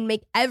achieve and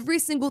make every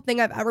single thing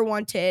I've ever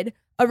wanted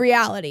a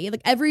reality,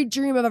 like every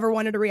dream I've ever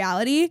wanted a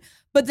reality.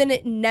 But then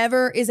it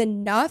never is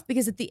enough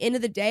because at the end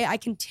of the day, I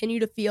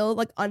continue to feel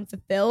like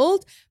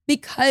unfulfilled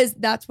because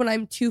that's when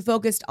I'm too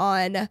focused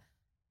on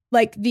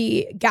like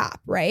the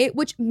gap, right?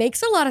 Which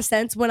makes a lot of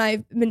sense when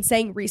I've been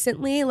saying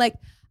recently, like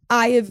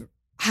I have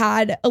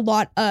had a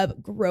lot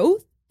of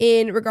growth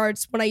in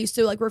regards when I used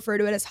to like refer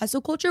to it as hustle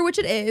culture, which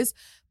it is,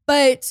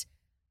 but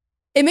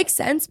it makes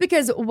sense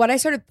because what I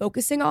started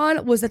focusing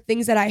on was the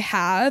things that I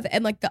have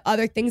and like the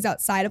other things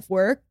outside of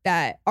work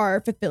that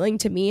are fulfilling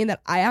to me and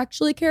that I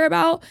actually care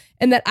about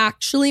and that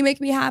actually make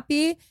me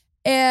happy.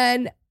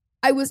 And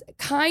I was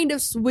kind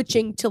of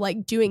switching to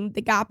like doing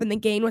the gap and the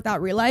gain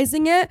without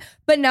realizing it.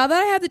 But now that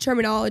I have the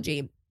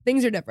terminology,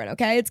 things are different,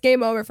 okay? It's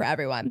game over for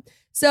everyone.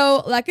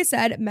 So like I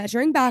said,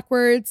 measuring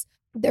backwards,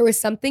 there was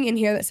something in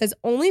here that says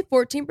only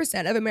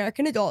 14% of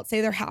American adults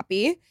say they're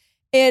happy.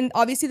 And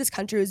obviously this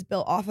country was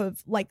built off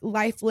of like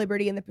life,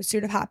 liberty, and the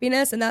pursuit of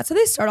happiness. And that's how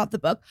they start off the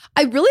book.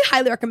 I really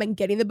highly recommend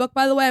getting the book,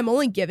 by the way. I'm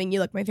only giving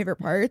you like my favorite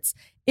parts.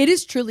 It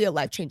is truly a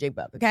life-changing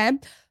book, okay?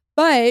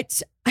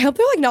 But I hope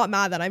they're like not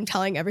mad that I'm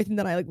telling everything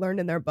that I like learned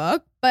in their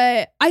book.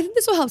 But I think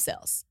this will help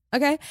sales,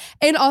 okay?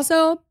 And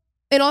also,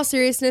 in all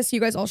seriousness, you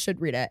guys all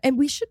should read it. And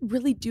we should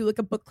really do like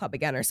a book club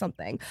again or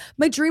something.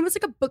 My dream was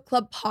like a book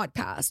club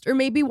podcast. Or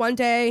maybe one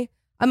day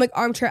I'm like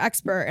armchair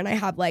expert and I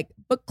have like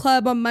book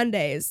club on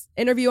Mondays,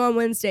 interview on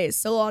Wednesdays,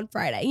 solo on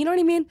Friday. You know what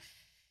I mean?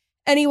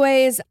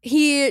 Anyways,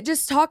 he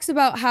just talks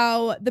about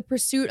how the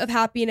pursuit of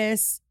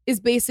happiness is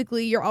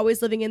basically you're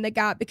always living in the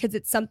gap because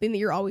it's something that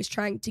you're always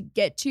trying to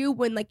get to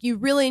when like you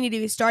really need to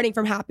be starting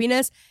from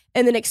happiness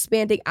and then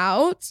expanding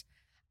out.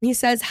 He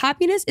says,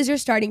 happiness is your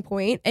starting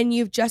point and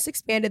you've just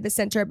expanded the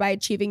center by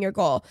achieving your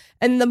goal.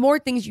 And the more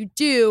things you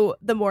do,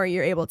 the more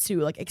you're able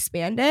to like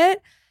expand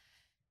it.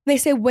 They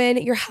say when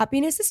your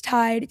happiness is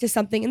tied to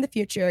something in the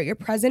future, your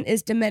present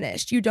is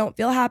diminished. You don't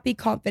feel happy,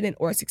 confident,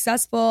 or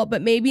successful,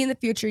 but maybe in the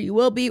future you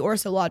will be, or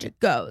so logic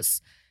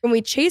goes. When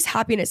we chase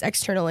happiness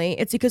externally,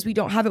 it's because we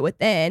don't have it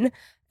within.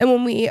 And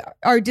when we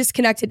are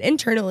disconnected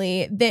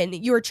internally, then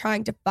you're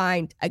trying to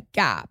find a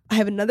gap. I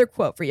have another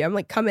quote for you. I'm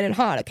like coming in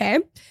hot, okay?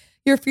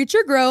 Your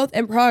future growth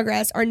and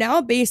progress are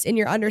now based in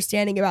your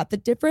understanding about the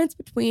difference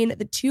between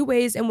the two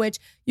ways in which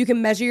you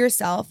can measure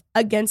yourself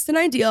against an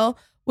ideal,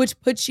 which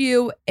puts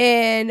you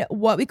in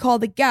what we call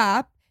the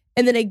gap,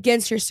 and then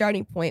against your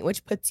starting point,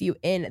 which puts you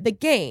in the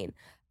gain,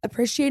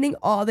 appreciating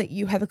all that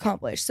you have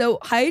accomplished. So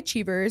high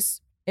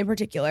achievers in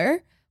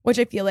particular, which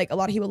I feel like a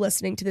lot of people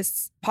listening to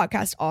this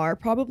podcast are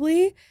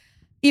probably,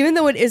 even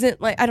though it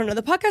isn't like, I don't know,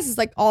 the podcast is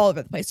like all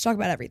over the place to talk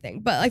about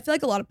everything, but I feel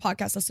like a lot of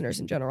podcast listeners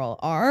in general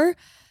are.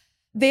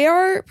 They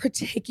are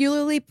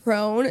particularly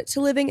prone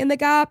to living in the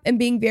gap and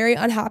being very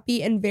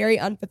unhappy and very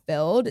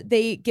unfulfilled.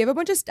 They give a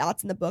bunch of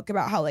stats in the book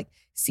about how like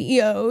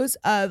CEOs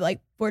of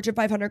like Fortune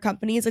 500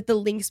 companies, like the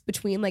links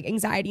between like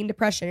anxiety and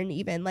depression and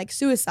even like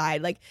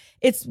suicide, like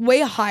it's way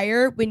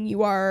higher when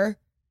you are,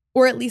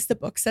 or at least the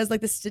book says,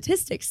 like the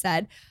statistics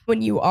said,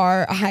 when you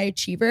are a high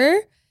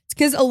achiever. It's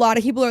because a lot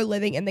of people are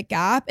living in the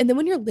gap. And then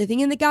when you're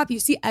living in the gap, you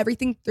see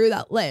everything through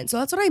that lens. So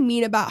that's what I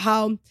mean about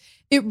how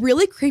it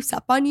really creeps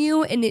up on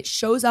you and it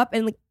shows up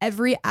in like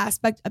every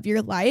aspect of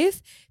your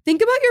life.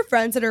 Think about your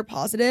friends that are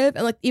positive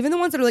and like even the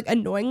ones that are like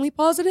annoyingly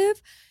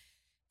positive,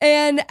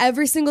 and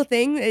every single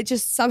thing, it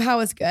just somehow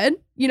is good.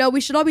 You know,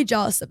 we should all be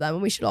jealous of them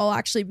and we should all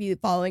actually be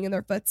following in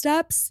their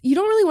footsteps. You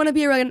don't really want to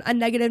be a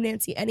negative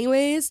Nancy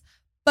anyways,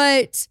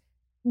 but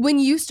when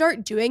you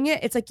start doing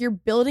it, it's like you're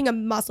building a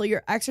muscle,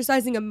 you're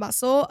exercising a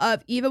muscle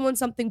of even when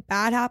something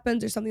bad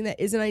happens or something that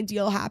isn't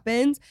ideal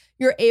happens,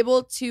 you're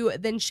able to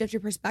then shift your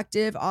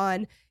perspective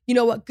on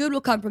what good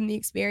will come from the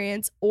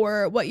experience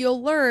or what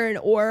you'll learn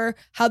or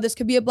how this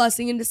could be a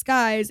blessing in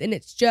disguise. And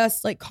it's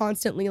just like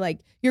constantly like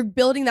you're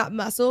building that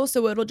muscle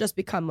so it'll just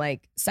become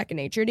like second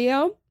nature to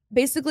you.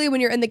 Basically,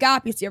 when you're in the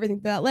gap, you see everything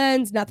through that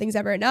lens. Nothing's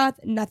ever enough.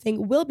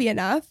 Nothing will be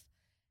enough.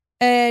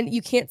 And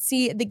you can't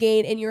see the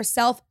gain in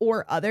yourself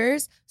or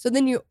others. So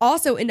then you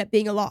also end up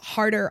being a lot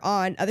harder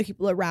on other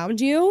people around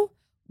you,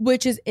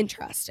 which is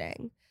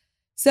interesting.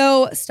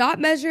 So stop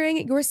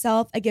measuring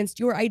yourself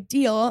against your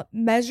ideal.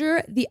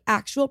 Measure the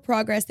actual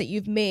progress that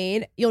you've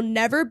made. You'll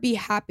never be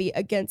happy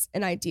against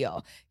an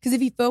ideal. Because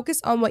if you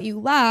focus on what you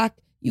lack,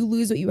 you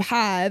lose what you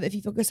have. If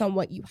you focus on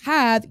what you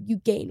have, you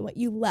gain what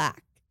you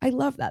lack. I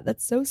love that.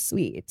 That's so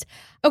sweet.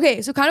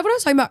 Okay, so kind of what I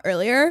was talking about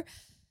earlier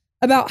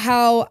about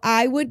how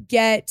I would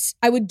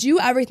do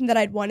everything that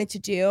I'd wanted to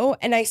do.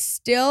 And I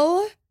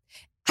don't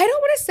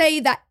want to say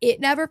that it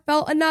never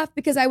felt enough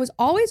because I was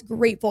always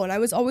grateful and I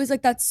was always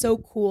like, that's so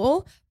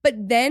cool. But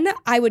then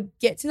I would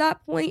get to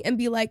that point and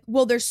be like,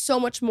 well, there's so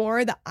much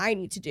more that I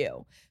need to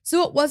do.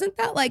 So it wasn't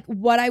that like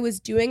what I was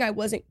doing, I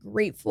wasn't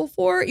grateful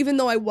for, even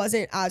though I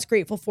wasn't as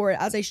grateful for it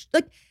as I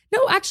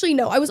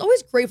no, I was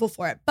always grateful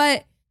for it.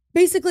 But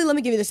basically, let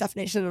me give you this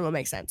definition and it'll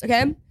make sense.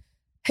 Okay.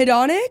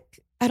 Hedonic,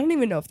 I don't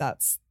even know if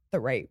that's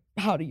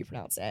how do you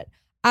pronounce it?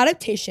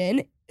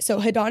 Adaptation.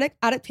 So hedonic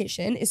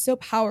adaptation is so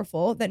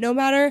powerful that no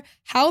matter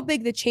how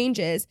big the change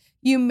is,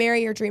 you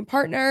marry your dream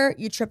partner,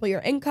 you triple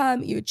your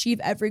income, you achieve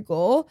every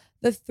goal,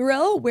 the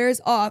thrill wears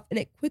off and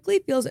it quickly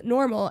feels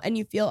normal and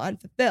you feel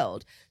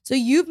unfulfilled. So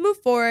you've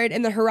moved forward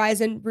and the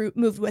horizon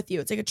moved with you.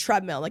 It's like a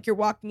treadmill, like you're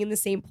walking in the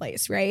same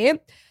place,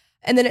 right?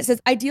 And then it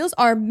says ideals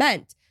are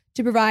meant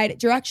to provide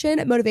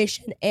direction,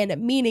 motivation, and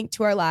meaning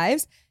to our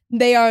lives.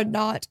 They are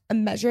not a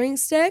measuring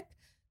stick.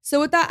 So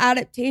with that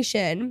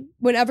adaptation,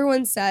 when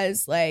everyone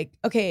says like,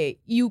 okay,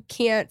 you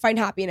can't find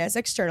happiness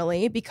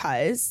externally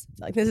because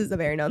like this is a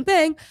very known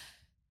thing,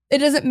 it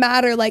doesn't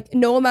matter. Like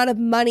no amount of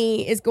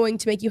money is going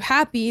to make you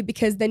happy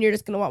because then you're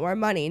just going to want more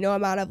money. No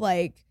amount of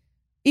like,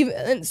 even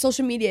in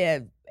social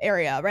media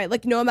area, right?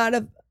 Like no amount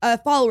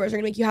of followers are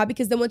going to make you happy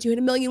because then once you hit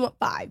 1 million, you want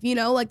 5,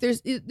 like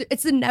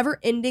it's a never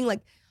ending,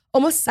 like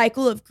almost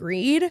cycle of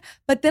greed.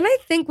 But then I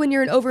think when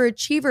you're an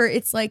overachiever,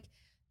 it's like,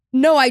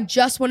 no, I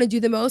just want to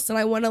do the most and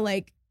I want to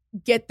like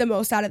get the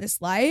most out of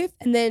this life.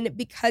 And then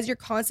because you're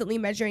constantly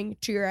measuring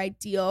to your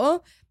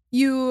ideal,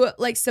 you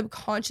like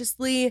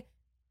subconsciously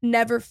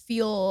never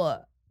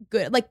feel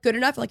good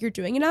enough, like you're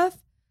doing enough.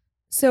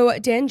 So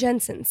Dan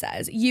Jensen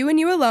says, you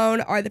and you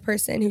alone are the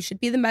person who should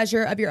be the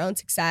measure of your own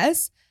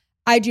success.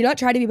 I do not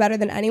try to be better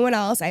than anyone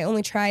else. I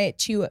only try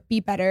to be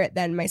better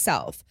than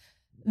myself.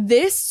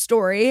 This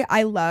story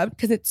I loved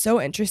because it's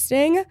so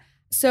interesting.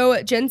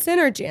 So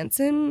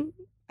Jansen,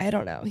 I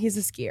don't know. He's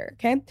a skier,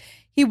 okay?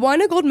 He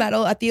won a gold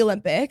medal at the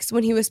Olympics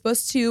when he was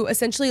supposed to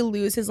essentially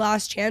lose his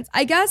last chance.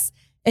 I guess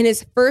in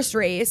his first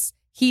race,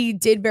 he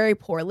did very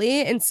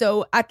poorly. And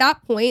so at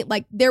that point,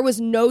 like there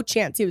was no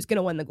chance he was going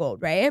to win the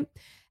gold, right?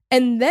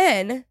 And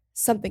then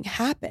something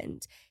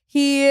happened.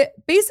 He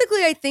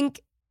basically, I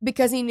think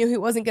because he knew he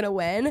wasn't going to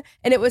win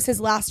and it was his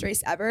last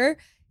race ever,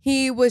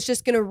 he was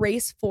just going to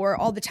race for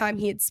all the time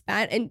he had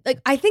spent. And like,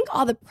 I think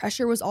all the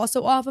pressure was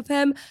also off of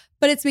him,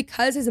 but it's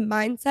because his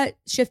mindset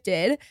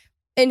shifted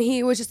and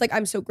he was just like,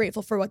 I'm so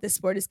grateful for what this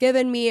sport has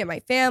given me and my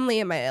family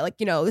and my, like,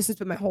 this has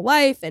been my whole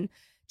life. And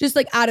just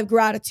like out of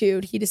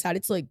gratitude, he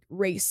decided to like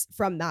race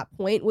from that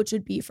point, which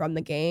would be from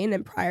the gain.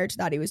 And prior to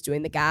that, he was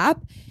doing the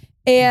gap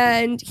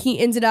and he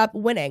ended up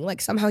winning.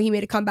 Like somehow he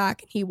made a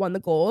comeback and he won the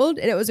gold.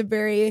 And it was a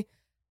very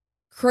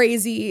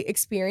crazy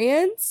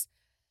experience.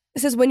 It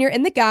says, when you're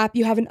in the gap,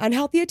 you have an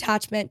unhealthy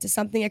attachment to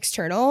something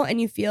external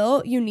and you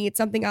feel you need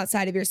something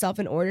outside of yourself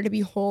in order to be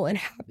whole and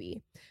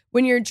happy.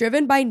 When you're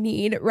driven by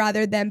need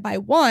rather than by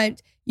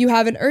want, you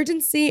have an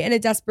urgency and a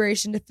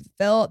desperation to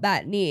fulfill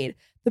that need.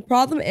 The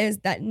problem is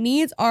that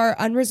needs are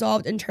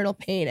unresolved internal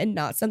pain and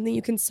not something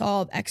you can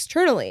solve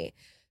externally.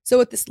 So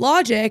with this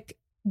logic,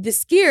 the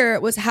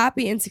skier was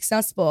happy and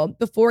successful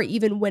before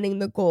even winning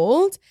the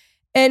gold.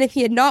 And if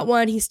he had not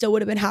won, he still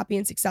would have been happy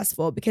and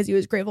successful because he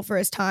was grateful for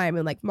his time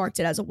and like marked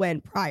it as a win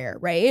prior,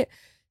 right?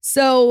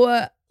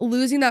 So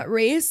losing that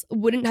race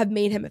wouldn't have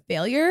made him a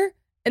failure.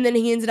 And then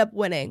he ended up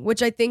winning,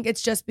 which I think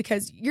it's just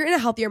because you're in a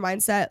healthier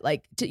mindset.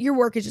 Like your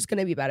work is just going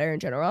to be better in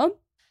general.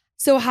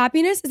 So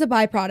happiness is a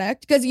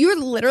byproduct because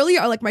you literally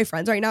are like my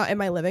friends right now in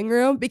my living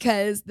room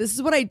because this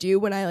is what I do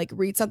when I like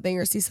read something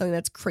or see something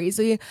that's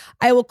crazy.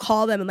 I will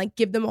call them and like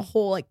give them a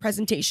whole like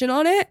presentation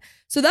on it.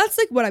 So that's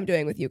like what I'm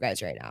doing with you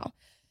guys right now.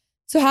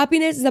 So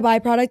happiness is a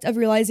byproduct of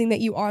realizing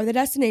that you are the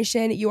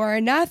destination, you are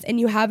enough and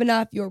you have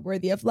enough, you're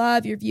worthy of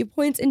love, your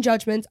viewpoints and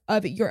judgments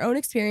of your own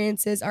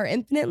experiences are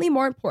infinitely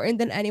more important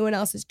than anyone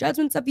else's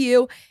judgments of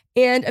you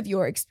and of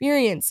your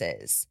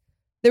experiences.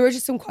 There were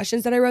just some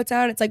questions that I wrote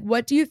down. It's like,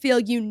 what do you feel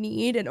you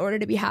need in order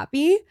to be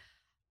happy?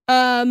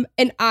 And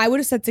I would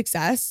have said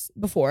success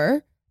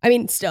before. I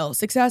mean, still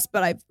success,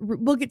 but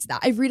we'll get to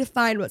that. I've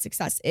redefined what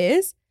success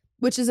is,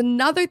 which is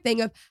another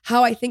thing of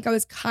how I think I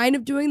was kind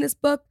of doing this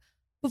book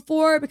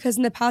before, because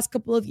in the past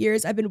couple of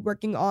years, I've been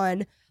working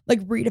on like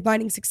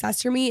redefining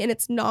success for me. And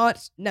it's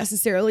not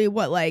necessarily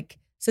what like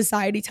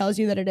society tells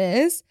you that it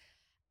is.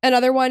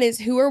 Another one is,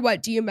 who or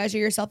what do you measure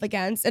yourself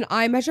against? And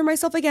I measure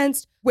myself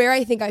against where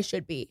I think I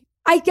should be.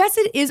 I guess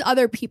it is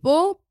other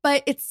people,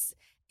 but it's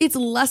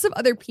less of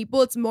other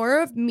people. It's more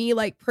of me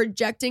like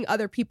projecting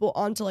other people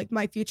onto like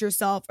my future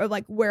self or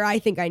like where I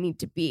think I need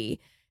to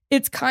be.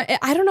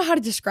 I don't know how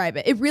to describe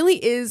it. It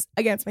really is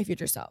against my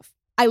future self.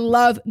 I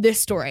love this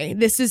story.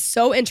 This is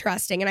so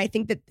interesting. And I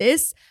think that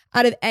this,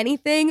 out of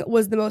anything,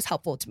 was the most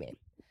helpful to me.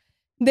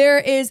 There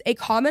is a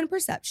common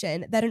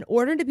perception that in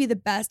order to be the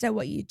best at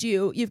what you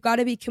do, you've got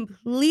to be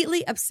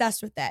completely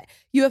obsessed with it.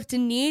 You have to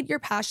need your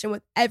passion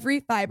with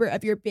every fiber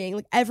of your being.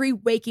 Like every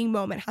waking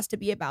moment has to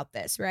be about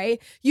this, right?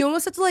 You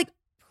almost have to like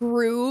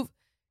prove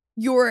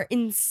your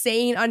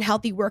insane,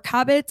 unhealthy work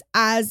habits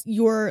as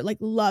your like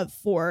love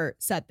for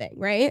said thing,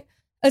 right?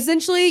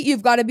 Essentially,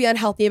 you've got to be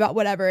unhealthy about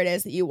whatever it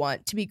is that you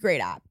want to be great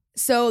at.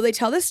 So they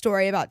tell this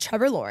story about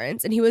Trevor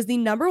Lawrence, and he was the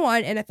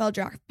 #1 NFL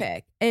draft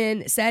pick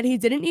and said he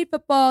didn't need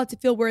football to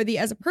feel worthy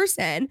as a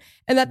person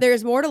and that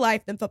there's more to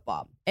life than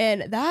football.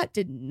 And that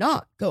did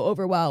not go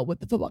over well with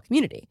the football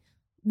community.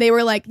 They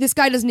were like, this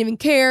guy doesn't even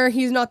care.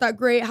 He's not that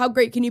great. How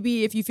great can you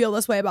be if you feel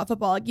this way about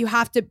football? Like you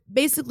have to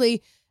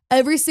basically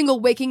every single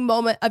waking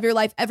moment of your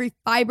life, every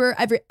fiber,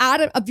 every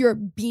atom of your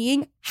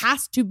being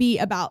has to be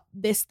about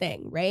this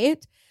thing,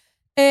 right?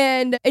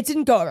 And it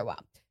didn't go over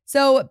well.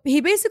 So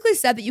he basically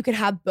said that you can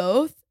have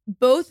both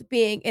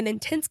being an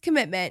intense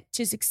commitment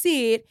to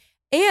succeed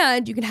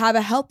and you can have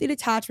a healthy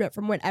detachment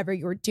from whatever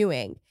you're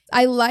doing.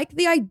 I like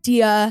the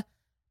idea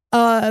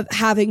of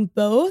having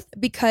both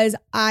because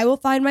I will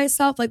find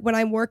myself like when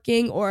I'm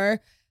working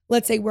or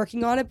let's say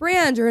working on a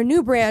brand or a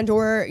new brand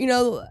or, you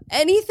know,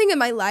 anything in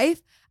my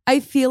life,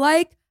 I feel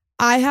like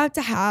I have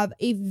to have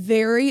a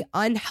very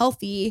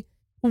unhealthy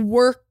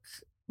work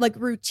like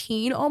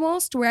routine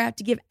almost where I have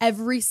to give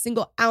every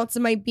single ounce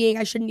of my being.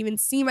 I shouldn't even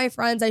see my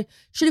friends. I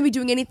shouldn't be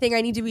doing anything.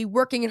 I need to be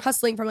working and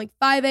hustling from like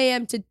 5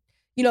 a.m. to,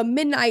 you know,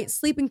 midnight,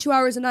 sleeping 2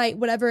 hours a night,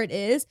 whatever it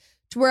is,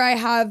 to where I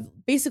have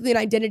basically an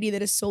identity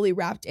that is solely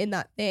wrapped in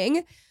that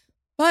thing.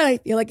 But I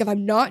feel like if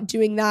I'm not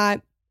doing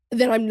that,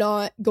 then I'm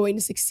not going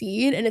to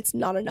succeed and it's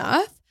not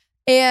enough.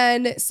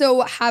 And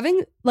so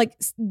having like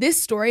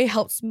this story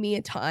helps me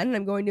a ton. And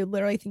I'm going to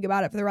literally think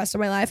about it for the rest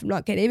of my life. I'm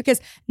not kidding because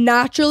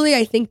naturally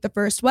I think the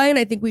first way, and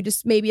I think we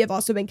just maybe have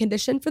also been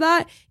conditioned for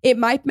that. It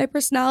might be my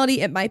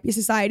personality. It might be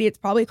society. It's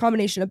probably a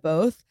combination of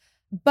both,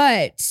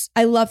 but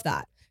I love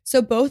that.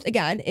 So both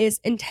again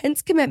is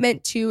intense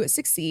commitment to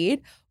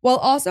succeed while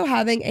also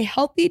having a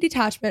healthy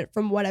detachment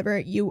from whatever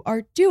you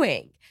are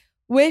doing,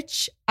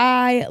 which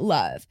I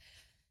love.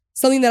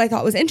 Something that I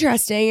thought was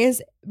interesting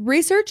is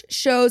research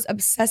shows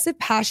obsessive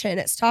passion.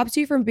 It stops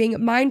you from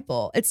being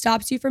mindful. It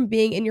stops you from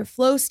being in your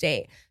flow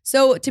state.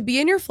 So to be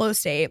in your flow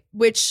state,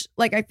 which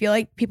like I feel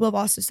like people have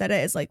also said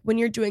it is like when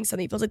you're doing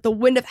something, it feels like the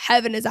wind of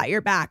heaven is at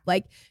your back.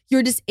 Like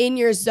you're just in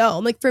your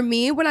zone. Like for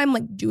me, when I'm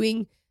like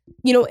doing,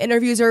 you know,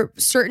 interviews or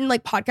certain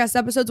like podcast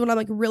episodes, when I'm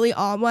like really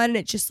on one and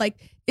it just like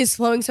is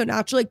flowing so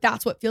naturally, like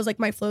that's what feels like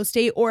my flow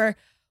state. Or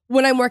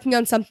when I'm working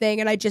on something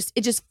and it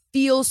just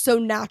feels so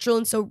natural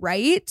and so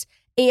right.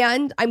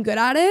 And I'm good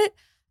at it.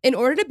 In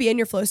order to be in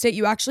your flow state,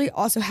 you actually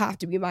also have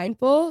to be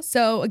mindful.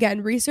 So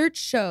again, research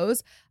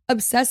shows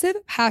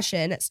obsessive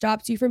passion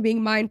stops you from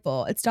being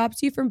mindful. It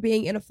stops you from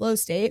being in a flow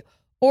state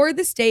or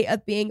the state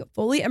of being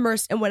fully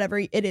immersed in whatever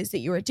it is that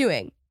you are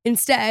doing.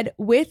 Instead,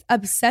 with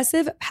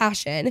obsessive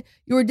passion,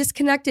 you are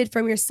disconnected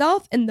from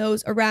yourself and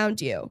those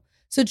around you.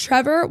 So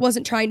Trevor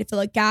wasn't trying to fill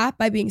a gap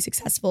by being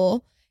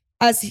successful.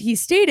 As he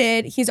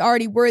stated, he's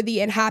already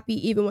worthy and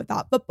happy even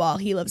without football.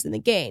 He lives in the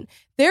game.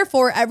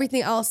 Therefore,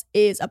 everything else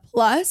is a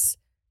plus,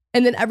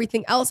 and then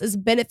everything else is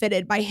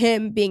benefited by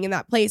him being in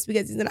that place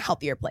because he's in a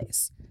healthier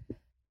place.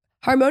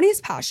 Harmonious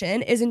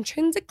passion is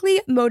intrinsically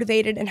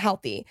motivated and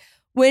healthy.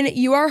 When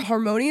you are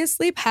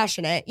harmoniously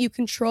passionate, you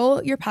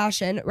control your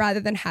passion rather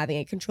than having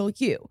it control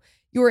you.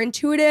 You're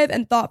intuitive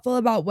and thoughtful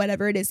about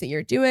whatever it is that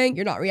you're doing.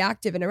 You're not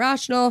reactive and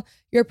irrational.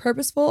 You're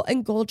purposeful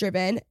and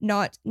goal-driven,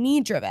 not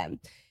need-driven.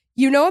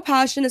 You know a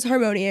passion is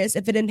harmonious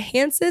if it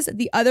enhances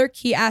the other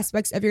key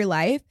aspects of your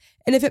life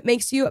and if it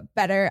makes you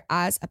better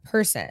as a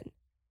person.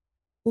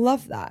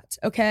 Love that,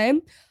 okay?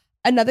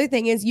 Another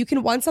thing is you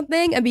can want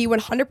something and be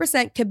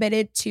 100%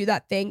 committed to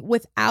that thing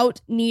without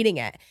needing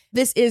it.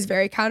 This is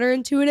very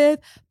counterintuitive.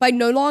 By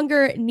no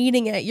longer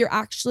needing it, you're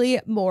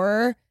actually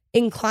more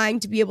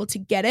inclined to be able to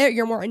get it.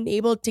 You're more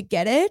enabled to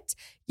get it.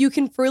 You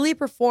can freely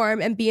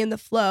perform and be in the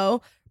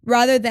flow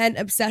rather than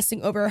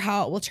obsessing over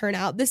how it will turn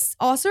out. This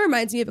also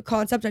reminds me of a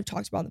concept I've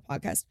talked about on the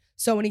podcast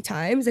so many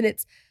times, and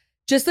it's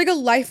just like a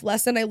life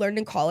lesson I learned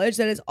in college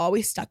that has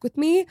always stuck with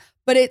me,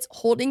 but it's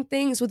holding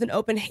things with an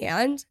open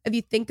hand. If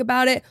you think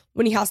about it,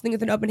 when you have something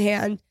with an open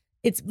hand,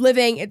 it's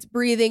living, it's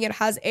breathing, it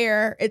has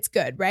air, it's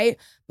good, right?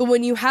 But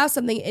when you have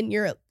something in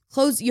your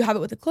closed, you have it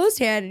with a closed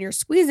hand and you're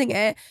squeezing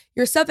it,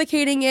 you're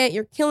suffocating it,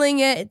 you're killing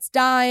it, it's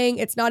dying,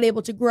 it's not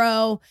able to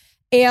grow.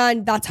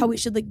 And that's how we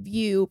should like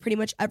view pretty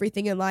much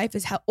everything in life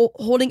is how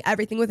holding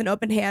everything with an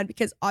open hand,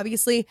 because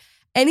obviously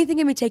anything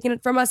can be taken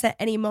from us at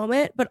any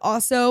moment, but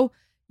also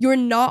you're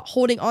not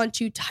holding on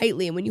too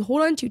tightly. And when you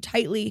hold on too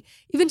tightly,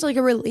 even to like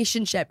a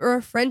relationship or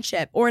a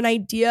friendship or an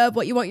idea of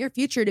what you want your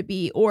future to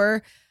be,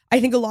 or I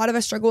think a lot of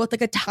us struggle with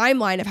like a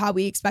timeline of how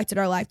we expected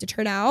our life to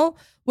turn out.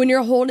 When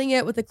you're holding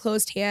it with a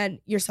closed hand,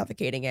 you're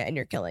suffocating it and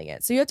you're killing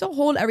it. So you have to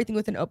hold everything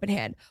with an open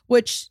hand,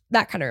 which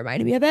that kind of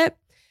reminded me of it.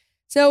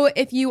 So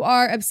if you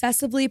are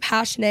obsessively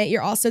passionate,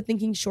 you're also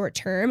thinking short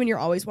term and you're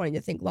always wanting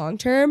to think long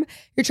term.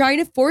 You're trying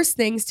to force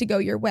things to go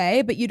your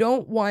way, but you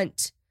don't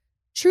want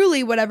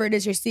truly whatever it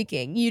is you're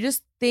seeking. You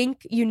just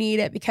think you need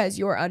it because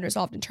you're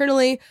unresolved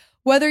internally.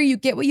 Whether you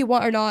get what you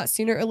want or not,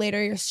 sooner or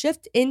later, you'll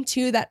shift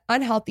into that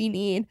unhealthy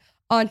need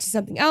onto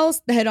something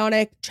else. The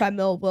hedonic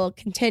treadmill will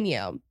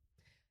continue.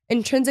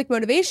 Intrinsic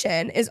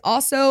motivation is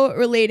also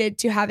related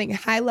to having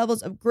high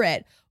levels of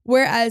grit,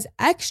 whereas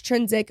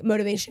extrinsic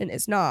motivation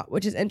is not,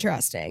 which is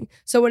interesting.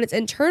 So when it's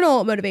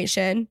internal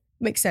motivation,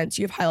 makes sense,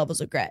 you have high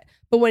levels of grit.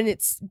 But when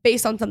it's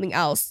based on something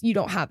else, you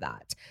don't have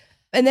that.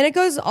 And then it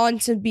goes on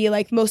to be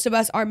like most of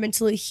us are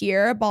mentally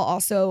here while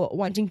also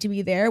wanting to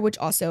be there, which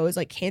also is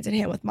like hand in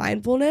hand with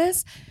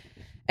mindfulness.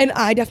 And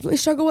I definitely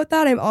struggle with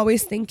that. I'm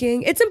always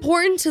thinking. It's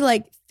important to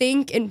like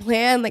think and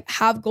plan, like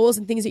have goals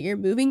and things that you're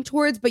moving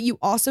towards, but you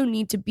also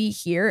need to be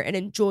here and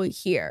enjoy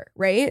here,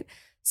 right?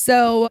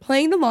 So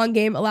playing the long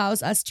game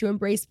allows us to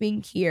embrace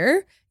being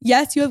here.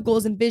 Yes, you have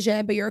goals and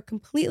vision, but you're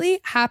completely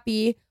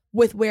happy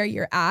with where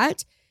you're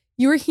at.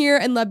 You're here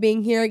and love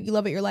being here. You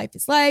love what your life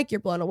is like. You're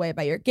blown away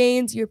by your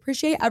gains. You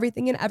appreciate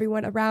everything and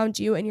everyone around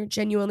you, and you're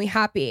genuinely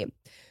happy.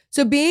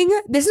 So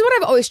this is what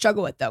I've always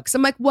struggled with though, because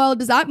I'm like, well,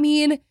 does that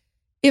mean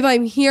if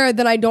I'm here,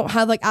 then I don't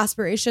have like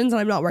aspirations and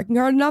I'm not working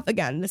hard enough?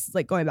 Again, this is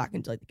like going back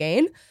into like the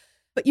gain.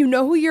 But you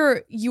know who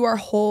you are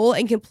whole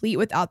and complete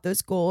without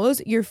those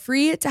goals. You're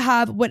free to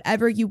have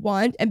whatever you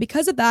want. And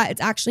because of that,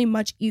 it's actually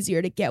much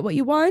easier to get what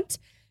you want.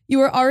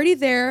 You are already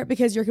there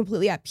because you're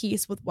completely at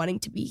peace with wanting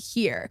to be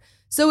here.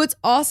 So it's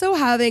also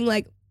having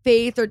like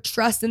faith or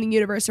trust in the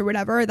universe or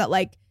whatever that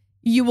like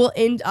you will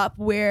end up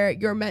where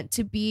you're meant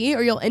to be,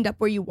 or you'll end up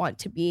where you want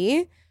to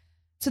be.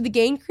 So the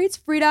gain creates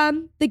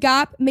freedom. The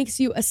gap makes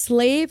you a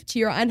slave to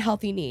your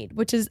unhealthy need,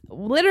 which has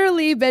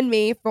literally been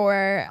me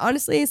for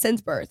honestly since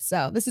birth.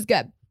 So this is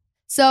good.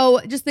 So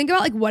just think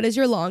about like, what is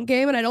your long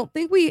game? And I don't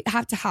think we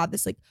have to have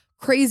this like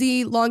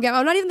crazy long game.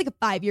 I'm not even like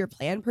a 5-year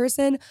plan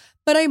person,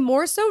 but I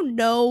more so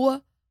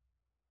know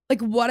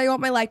like what I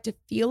want my life to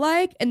feel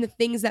like and the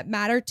things that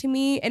matter to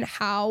me and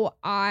how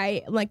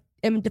I like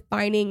am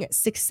defining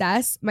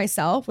success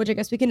myself, which I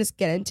guess we can just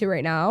get into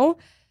right now.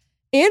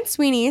 Anne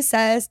Sweeney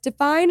says,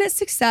 define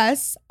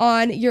success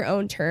on your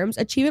own terms,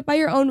 achieve it by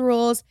your own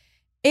rules,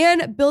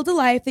 and build a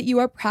life that you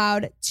are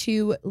proud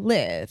to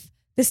live.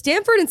 The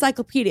Stanford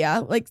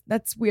Encyclopedia, like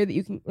that's weird that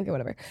you can, okay,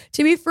 whatever.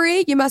 To be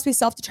free, you must be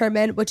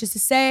self-determined, which is to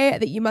say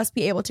that you must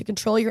be able to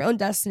control your own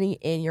destiny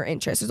in your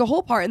interests. There's a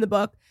whole part in the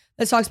book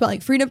that talks about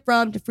like freedom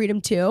from to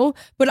freedom to,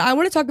 but I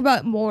want to talk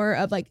about more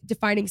of like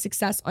defining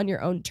success on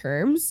your own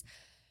terms.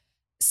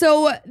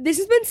 So this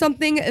has been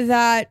something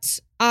that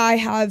I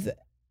have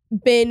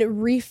been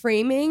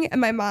reframing in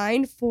my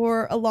mind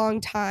for a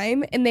long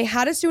time, and they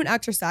had us do an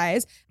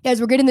exercise.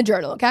 Guys, we're getting the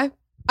journal, okay?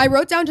 I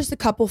wrote down just a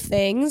couple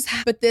things,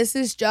 but this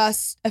is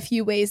just a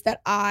few ways that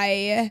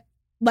I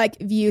like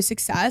view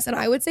success. And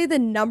I would say the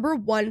number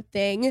one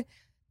thing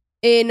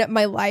in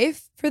my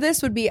life for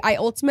this would be I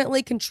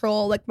ultimately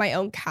control like my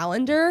own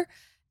calendar,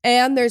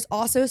 and there's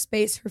also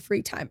space for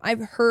free time.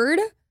 I've heard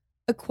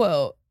a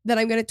quote that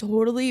I'm going to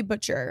totally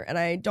butcher, and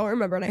I don't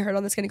remember, and I heard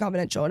on this Skinny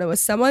Confidential, and it was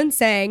someone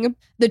saying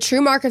the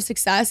true mark of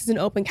success is an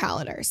open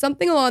calendar,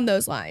 something along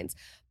those lines.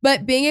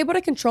 But being able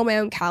to control my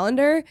own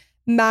calendar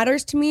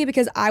matters to me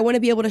because I want to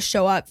be able to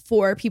show up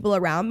for people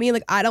around me.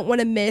 Like I don't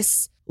want to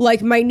miss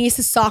like my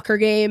niece's soccer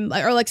game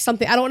or like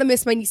something. I don't want to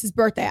miss my niece's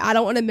birthday. I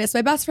don't want to miss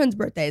my best friend's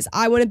birthdays.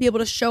 I want to be able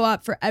to show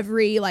up for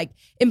every like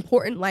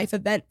important life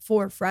event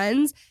for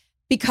friends,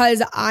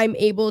 because I'm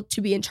able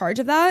to be in charge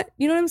of that.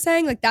 You know what I'm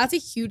saying? Like that's a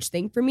huge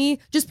thing for me.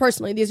 Just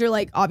personally, these are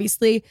like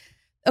obviously,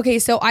 okay,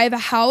 so I have a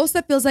house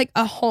that feels like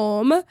a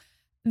home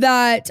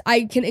that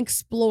I can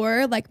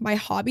explore like my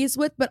hobbies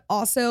with, but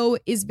also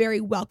is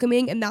very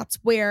welcoming. And that's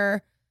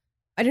where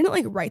I didn't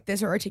like write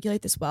this or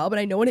articulate this well, but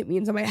I know what it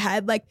means in my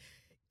head. Like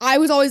I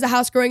was always the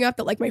house growing up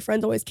that like my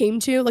friends always came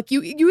to. Like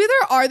you either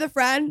are the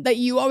friend that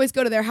you always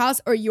go to their house,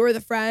 or you're the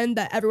friend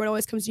that everyone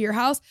always comes to your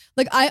house.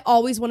 Like I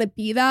always want to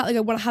be that. Like I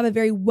want to have a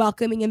very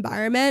welcoming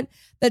environment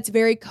that's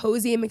very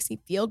cozy and makes me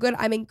feel good.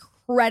 I'm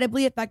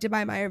incredibly affected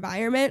by my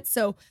environment.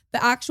 So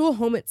the actual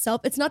home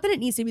itself, it's not that it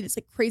needs to be this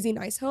like crazy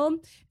nice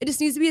home. It just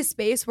needs to be a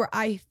space where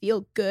I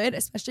feel good,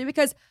 especially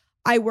because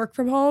I work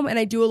from home and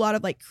I do a lot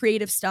of like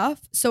creative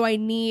stuff. So I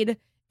need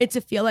it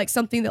to feel like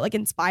something that like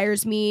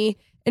inspires me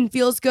and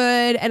feels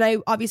good. And I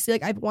obviously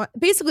like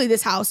basically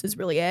this house is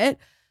really it,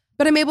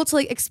 but I'm able to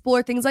like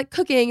explore things like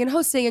cooking and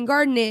hosting and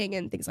gardening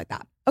and things like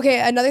that.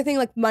 Okay, another thing,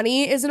 like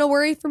money isn't a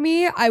worry for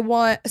me. I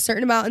want a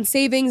certain amount in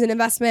savings and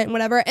investment and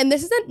whatever. And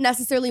this isn't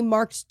necessarily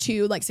marked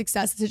to like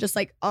success. This is just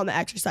like on the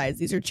exercise.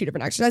 These are two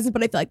different exercises,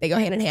 but I feel like they go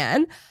hand in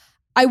hand.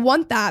 I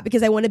want that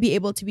because I want to be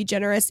able to be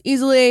generous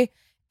easily.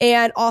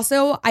 And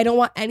also, I don't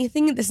want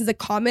anything, this is a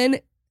common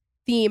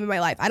theme in my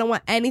life, I don't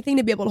want anything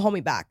to be able to hold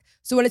me back.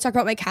 So when I talked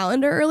about my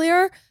calendar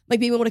earlier, like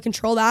being able to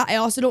control that, I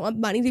also don't want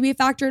money to be a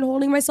factor in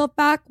holding myself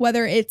back,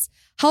 whether it's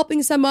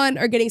helping someone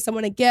or getting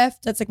someone a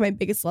gift. That's like my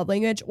biggest love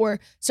language, or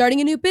starting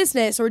a new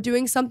business or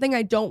doing something.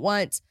 I don't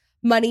want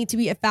money to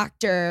be a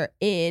factor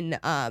in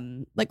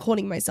like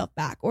holding myself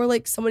back, or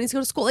like someone needs to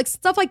go to school, like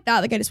stuff like that.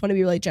 Like I just want to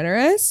be really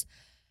generous.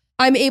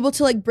 I'm able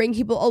to like bring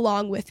people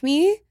along with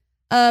me.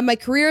 My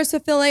career is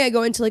fulfilling. I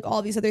go into like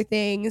all these other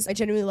things. I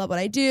genuinely love what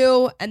I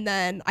do. And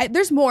then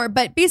there's more,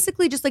 but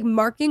basically just like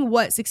marking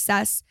what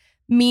success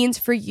means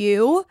for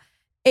you.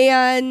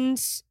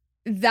 And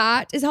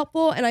that is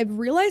helpful. And I've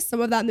realized some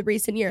of that in the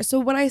recent years. So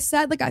when I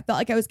said like I felt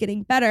like I was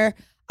getting better,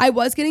 I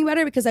was getting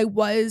better because I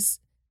was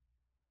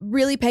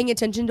really paying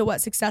attention to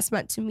what success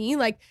meant to me.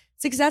 Like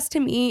success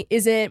to me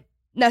isn't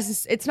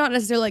it's not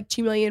necessarily like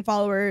 2 million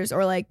followers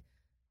or like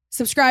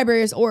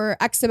subscribers or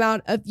X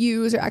amount of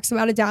views or X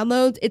amount of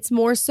downloads. It's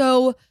more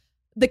so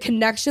the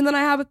connection that I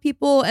have with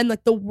people and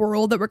like the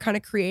world that we're kind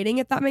of creating,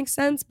 if that makes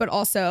sense. But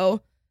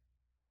also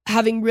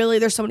having really,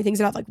 there's so many things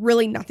that have like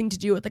really nothing to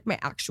do with like my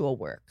actual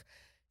work.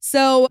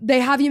 So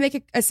they have you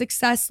make a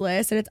success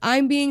list, and it's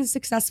I'm being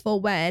successful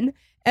when,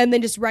 and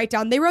then just write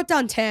down, they wrote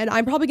down 10.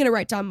 I'm probably going to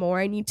write down more.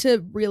 I need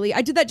to really,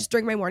 I did that just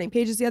during my morning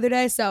pages the other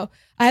day. So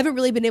I haven't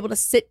really been able to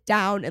sit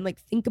down and like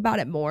think about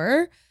it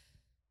more.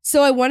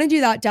 So I want to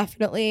do that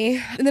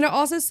definitely. And then it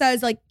also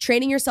says like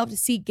training yourself to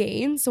see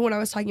gains. So when I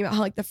was talking about how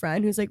like the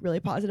friend who's like really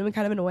positive and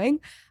kind of annoying,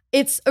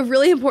 it's a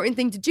really important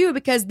thing to do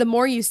because the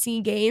more you see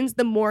gains,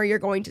 the more you're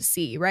going to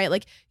see, right?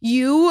 Like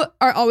you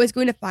are always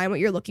going to find what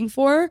you're looking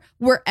for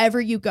wherever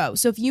you go.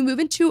 So if you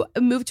move to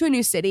a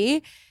new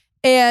city,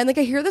 and like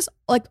I hear this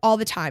like all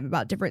the time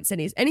about different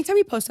cities. Anytime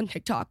you post on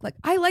TikTok, like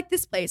I like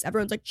this place,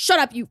 everyone's like, shut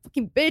up, you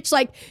fucking bitch.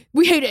 Like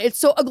we hate it. It's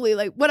so ugly.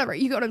 Like whatever.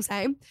 You get what I'm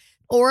saying?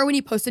 Or when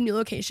you post a new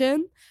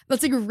location,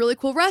 that's like a really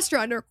cool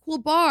restaurant or a cool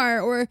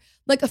bar or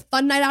like a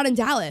fun night out in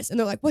Dallas. And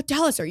they're like, what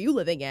Dallas are you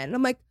living in? And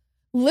I'm like,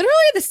 literally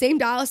the same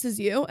Dallas as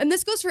you. And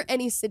this goes for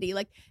any city.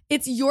 Like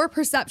it's your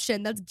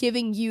perception that's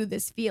giving you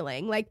this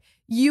feeling. Like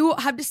you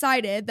have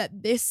decided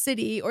that this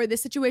city or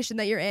this situation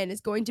that you're in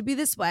is going to be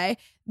this way.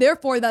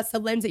 Therefore, that's the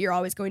lens that you're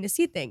always going to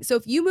see things. So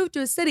if you move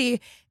to a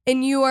city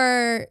and you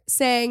are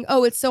saying,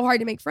 oh, it's so hard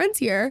to make friends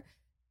here,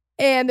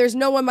 and there's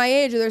no one my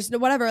age or there's no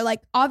whatever,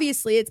 like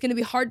obviously it's going to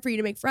be hard for you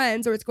to make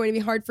friends, or it's going to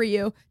be hard for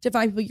you to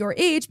find people your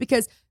age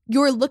because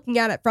you're looking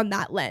at it from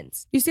that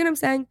lens. You see what I'm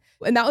saying?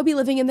 And that would be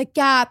living in the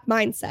gap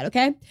mindset,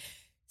 okay?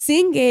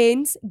 Seeing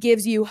gains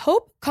gives you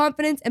hope,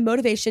 confidence, and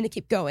motivation to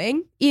keep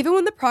going, even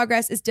when the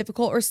progress is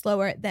difficult or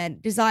slower than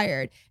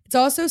desired. It's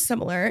also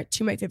similar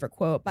to my favorite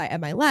quote by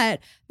Emma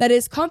Lett, that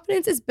is,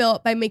 confidence is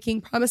built by making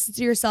promises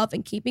to yourself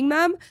and keeping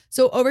them.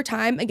 So over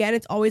time, again,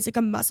 it's always like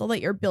a muscle that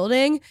you're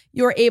building.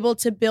 You're able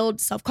to build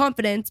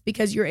self-confidence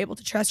because you're able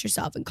to trust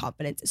yourself, and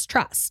confidence is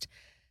trust.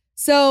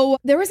 So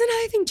there was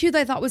another thing too that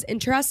I thought was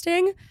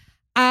interesting.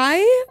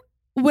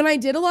 When I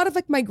did a lot of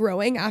like my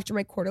growing after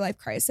my quarter life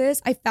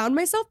crisis, I found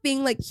myself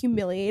being like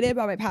humiliated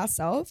by my past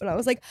self. And I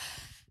was like,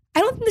 I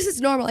don't think this is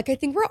normal. Like, I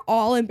think we're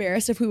all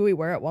embarrassed of who we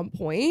were at one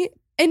point.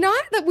 And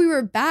not that we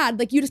were bad,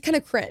 like you just kind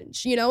of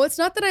cringe, you know? It's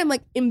not that I'm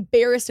like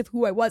embarrassed of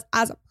who I was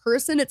as a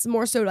person. It's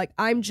more so like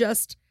I'm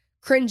just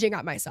cringing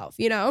at myself,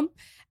 you know?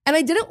 And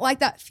I didn't like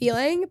that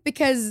feeling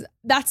because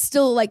that's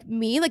still like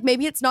me. Like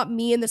maybe it's not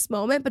me in this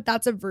moment, but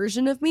that's a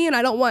version of me. And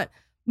I don't want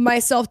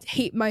myself to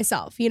hate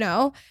myself, you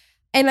know?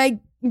 And I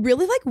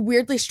really like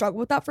weirdly struggled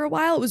with that for a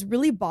while. It was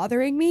really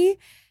bothering me.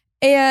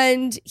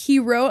 And he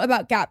wrote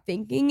about gap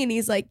thinking, and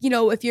he's like, you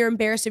know, if you're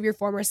embarrassed of your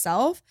former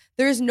self,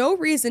 there's no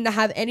reason to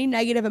have any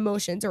negative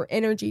emotions or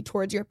energy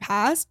towards your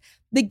past.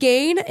 The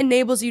gain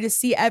enables you to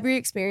see every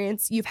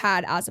experience you've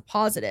had as a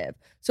positive.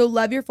 So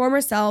love your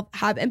former self,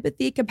 have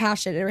empathy,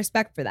 compassion, and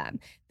respect for them.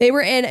 They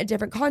were in a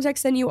different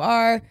context than you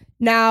are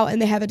now,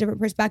 and they have a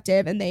different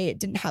perspective, and they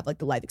didn't have like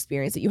the life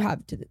experience that you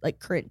have to like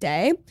current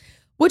day,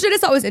 which I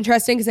just thought was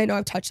interesting because I know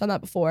I've touched on that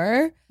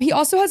before. He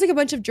also has like a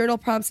bunch of journal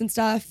prompts and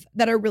stuff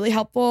that are really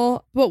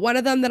helpful. But one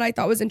of them that I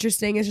thought was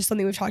interesting is just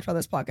something we've talked about on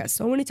this podcast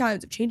so many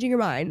times, of changing your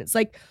mind. It's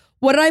like,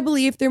 what did I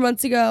believe 3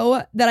 months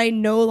ago that I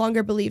no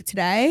longer believe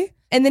today?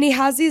 And then he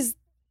has these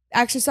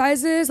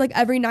exercises like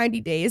every 90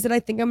 days that I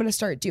think I'm going to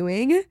start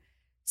doing.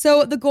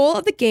 So the goal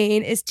of the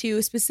gain is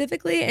to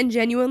specifically and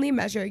genuinely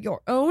measure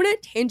your own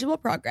tangible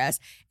progress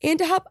and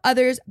to help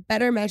others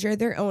better measure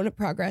their own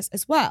progress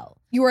as well.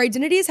 Your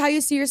identity is how you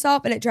see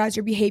yourself, and it drives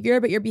your behavior,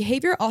 but your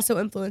behavior also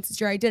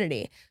influences your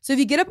identity. So if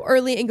you get up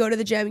early and go to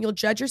the gym, you'll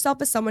judge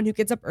yourself as someone who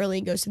gets up early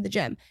and goes to the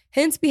gym.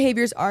 Hence,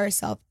 behaviors are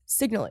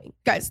self-signaling.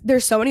 Guys,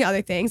 there's so many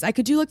other things. I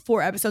could do like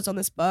 4 episodes on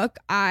this book.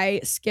 I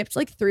skipped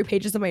like 3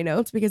 pages of my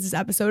notes because this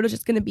episode is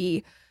just going to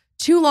be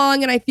too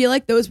long, and I feel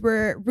like those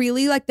were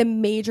really like the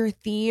major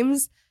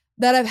themes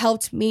that have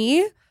helped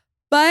me.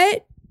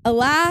 But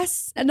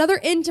alas,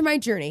 another end to my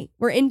journey.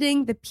 We're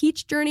ending the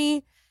peach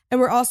journey, And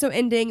we're also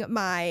ending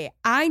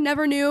I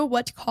never knew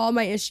what to call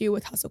my issue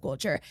with hustle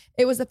culture.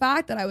 It was the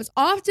fact that I was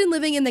often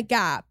living in the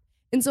gap.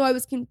 And so I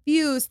was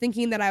confused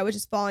thinking that I was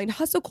just falling to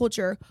hustle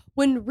culture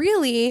when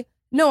really,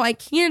 no, I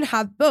can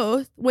have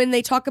both. When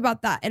they talk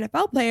about that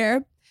NFL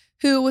player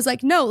who was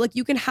like, no, like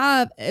you can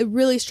have a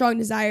really strong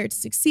desire to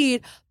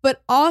succeed,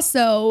 but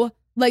also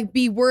like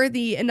be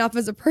worthy enough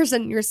as a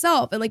person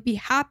yourself and like be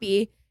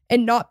happy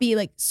and not be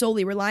like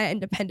solely reliant and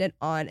dependent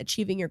on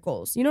achieving your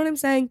goals. You know what I'm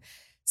saying?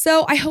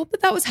 So I hope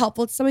that was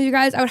helpful to some of you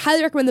guys. I would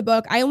highly recommend the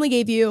book. I only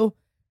gave you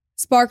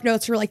Spark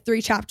Notes for like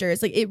 3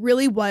 chapters. Like it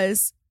really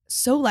was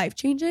so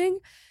life-changing.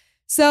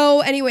 So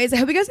anyways, I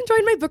hope you guys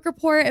enjoyed my book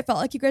report. It felt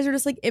like you guys were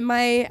just like in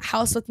my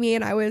house with me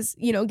and I was,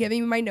 giving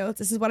you my notes.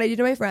 This is what I do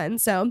to my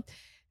friends. So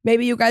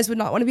maybe you guys would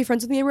not want to be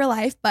friends with me in real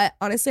life, but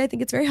honestly, I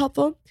think it's very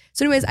helpful.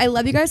 So anyways, I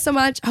love you guys so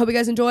much. I hope you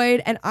guys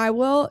enjoyed and I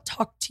will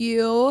talk to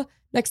you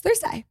next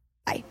Thursday.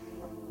 Bye.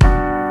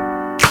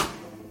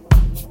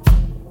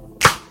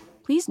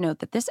 Please note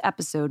that this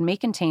episode may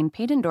contain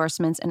paid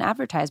endorsements and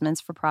advertisements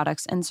for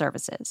products and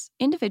services.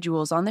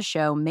 Individuals on the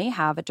show may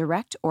have a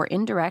direct or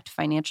indirect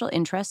financial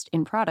interest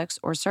in products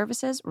or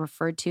services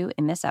referred to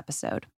in this episode.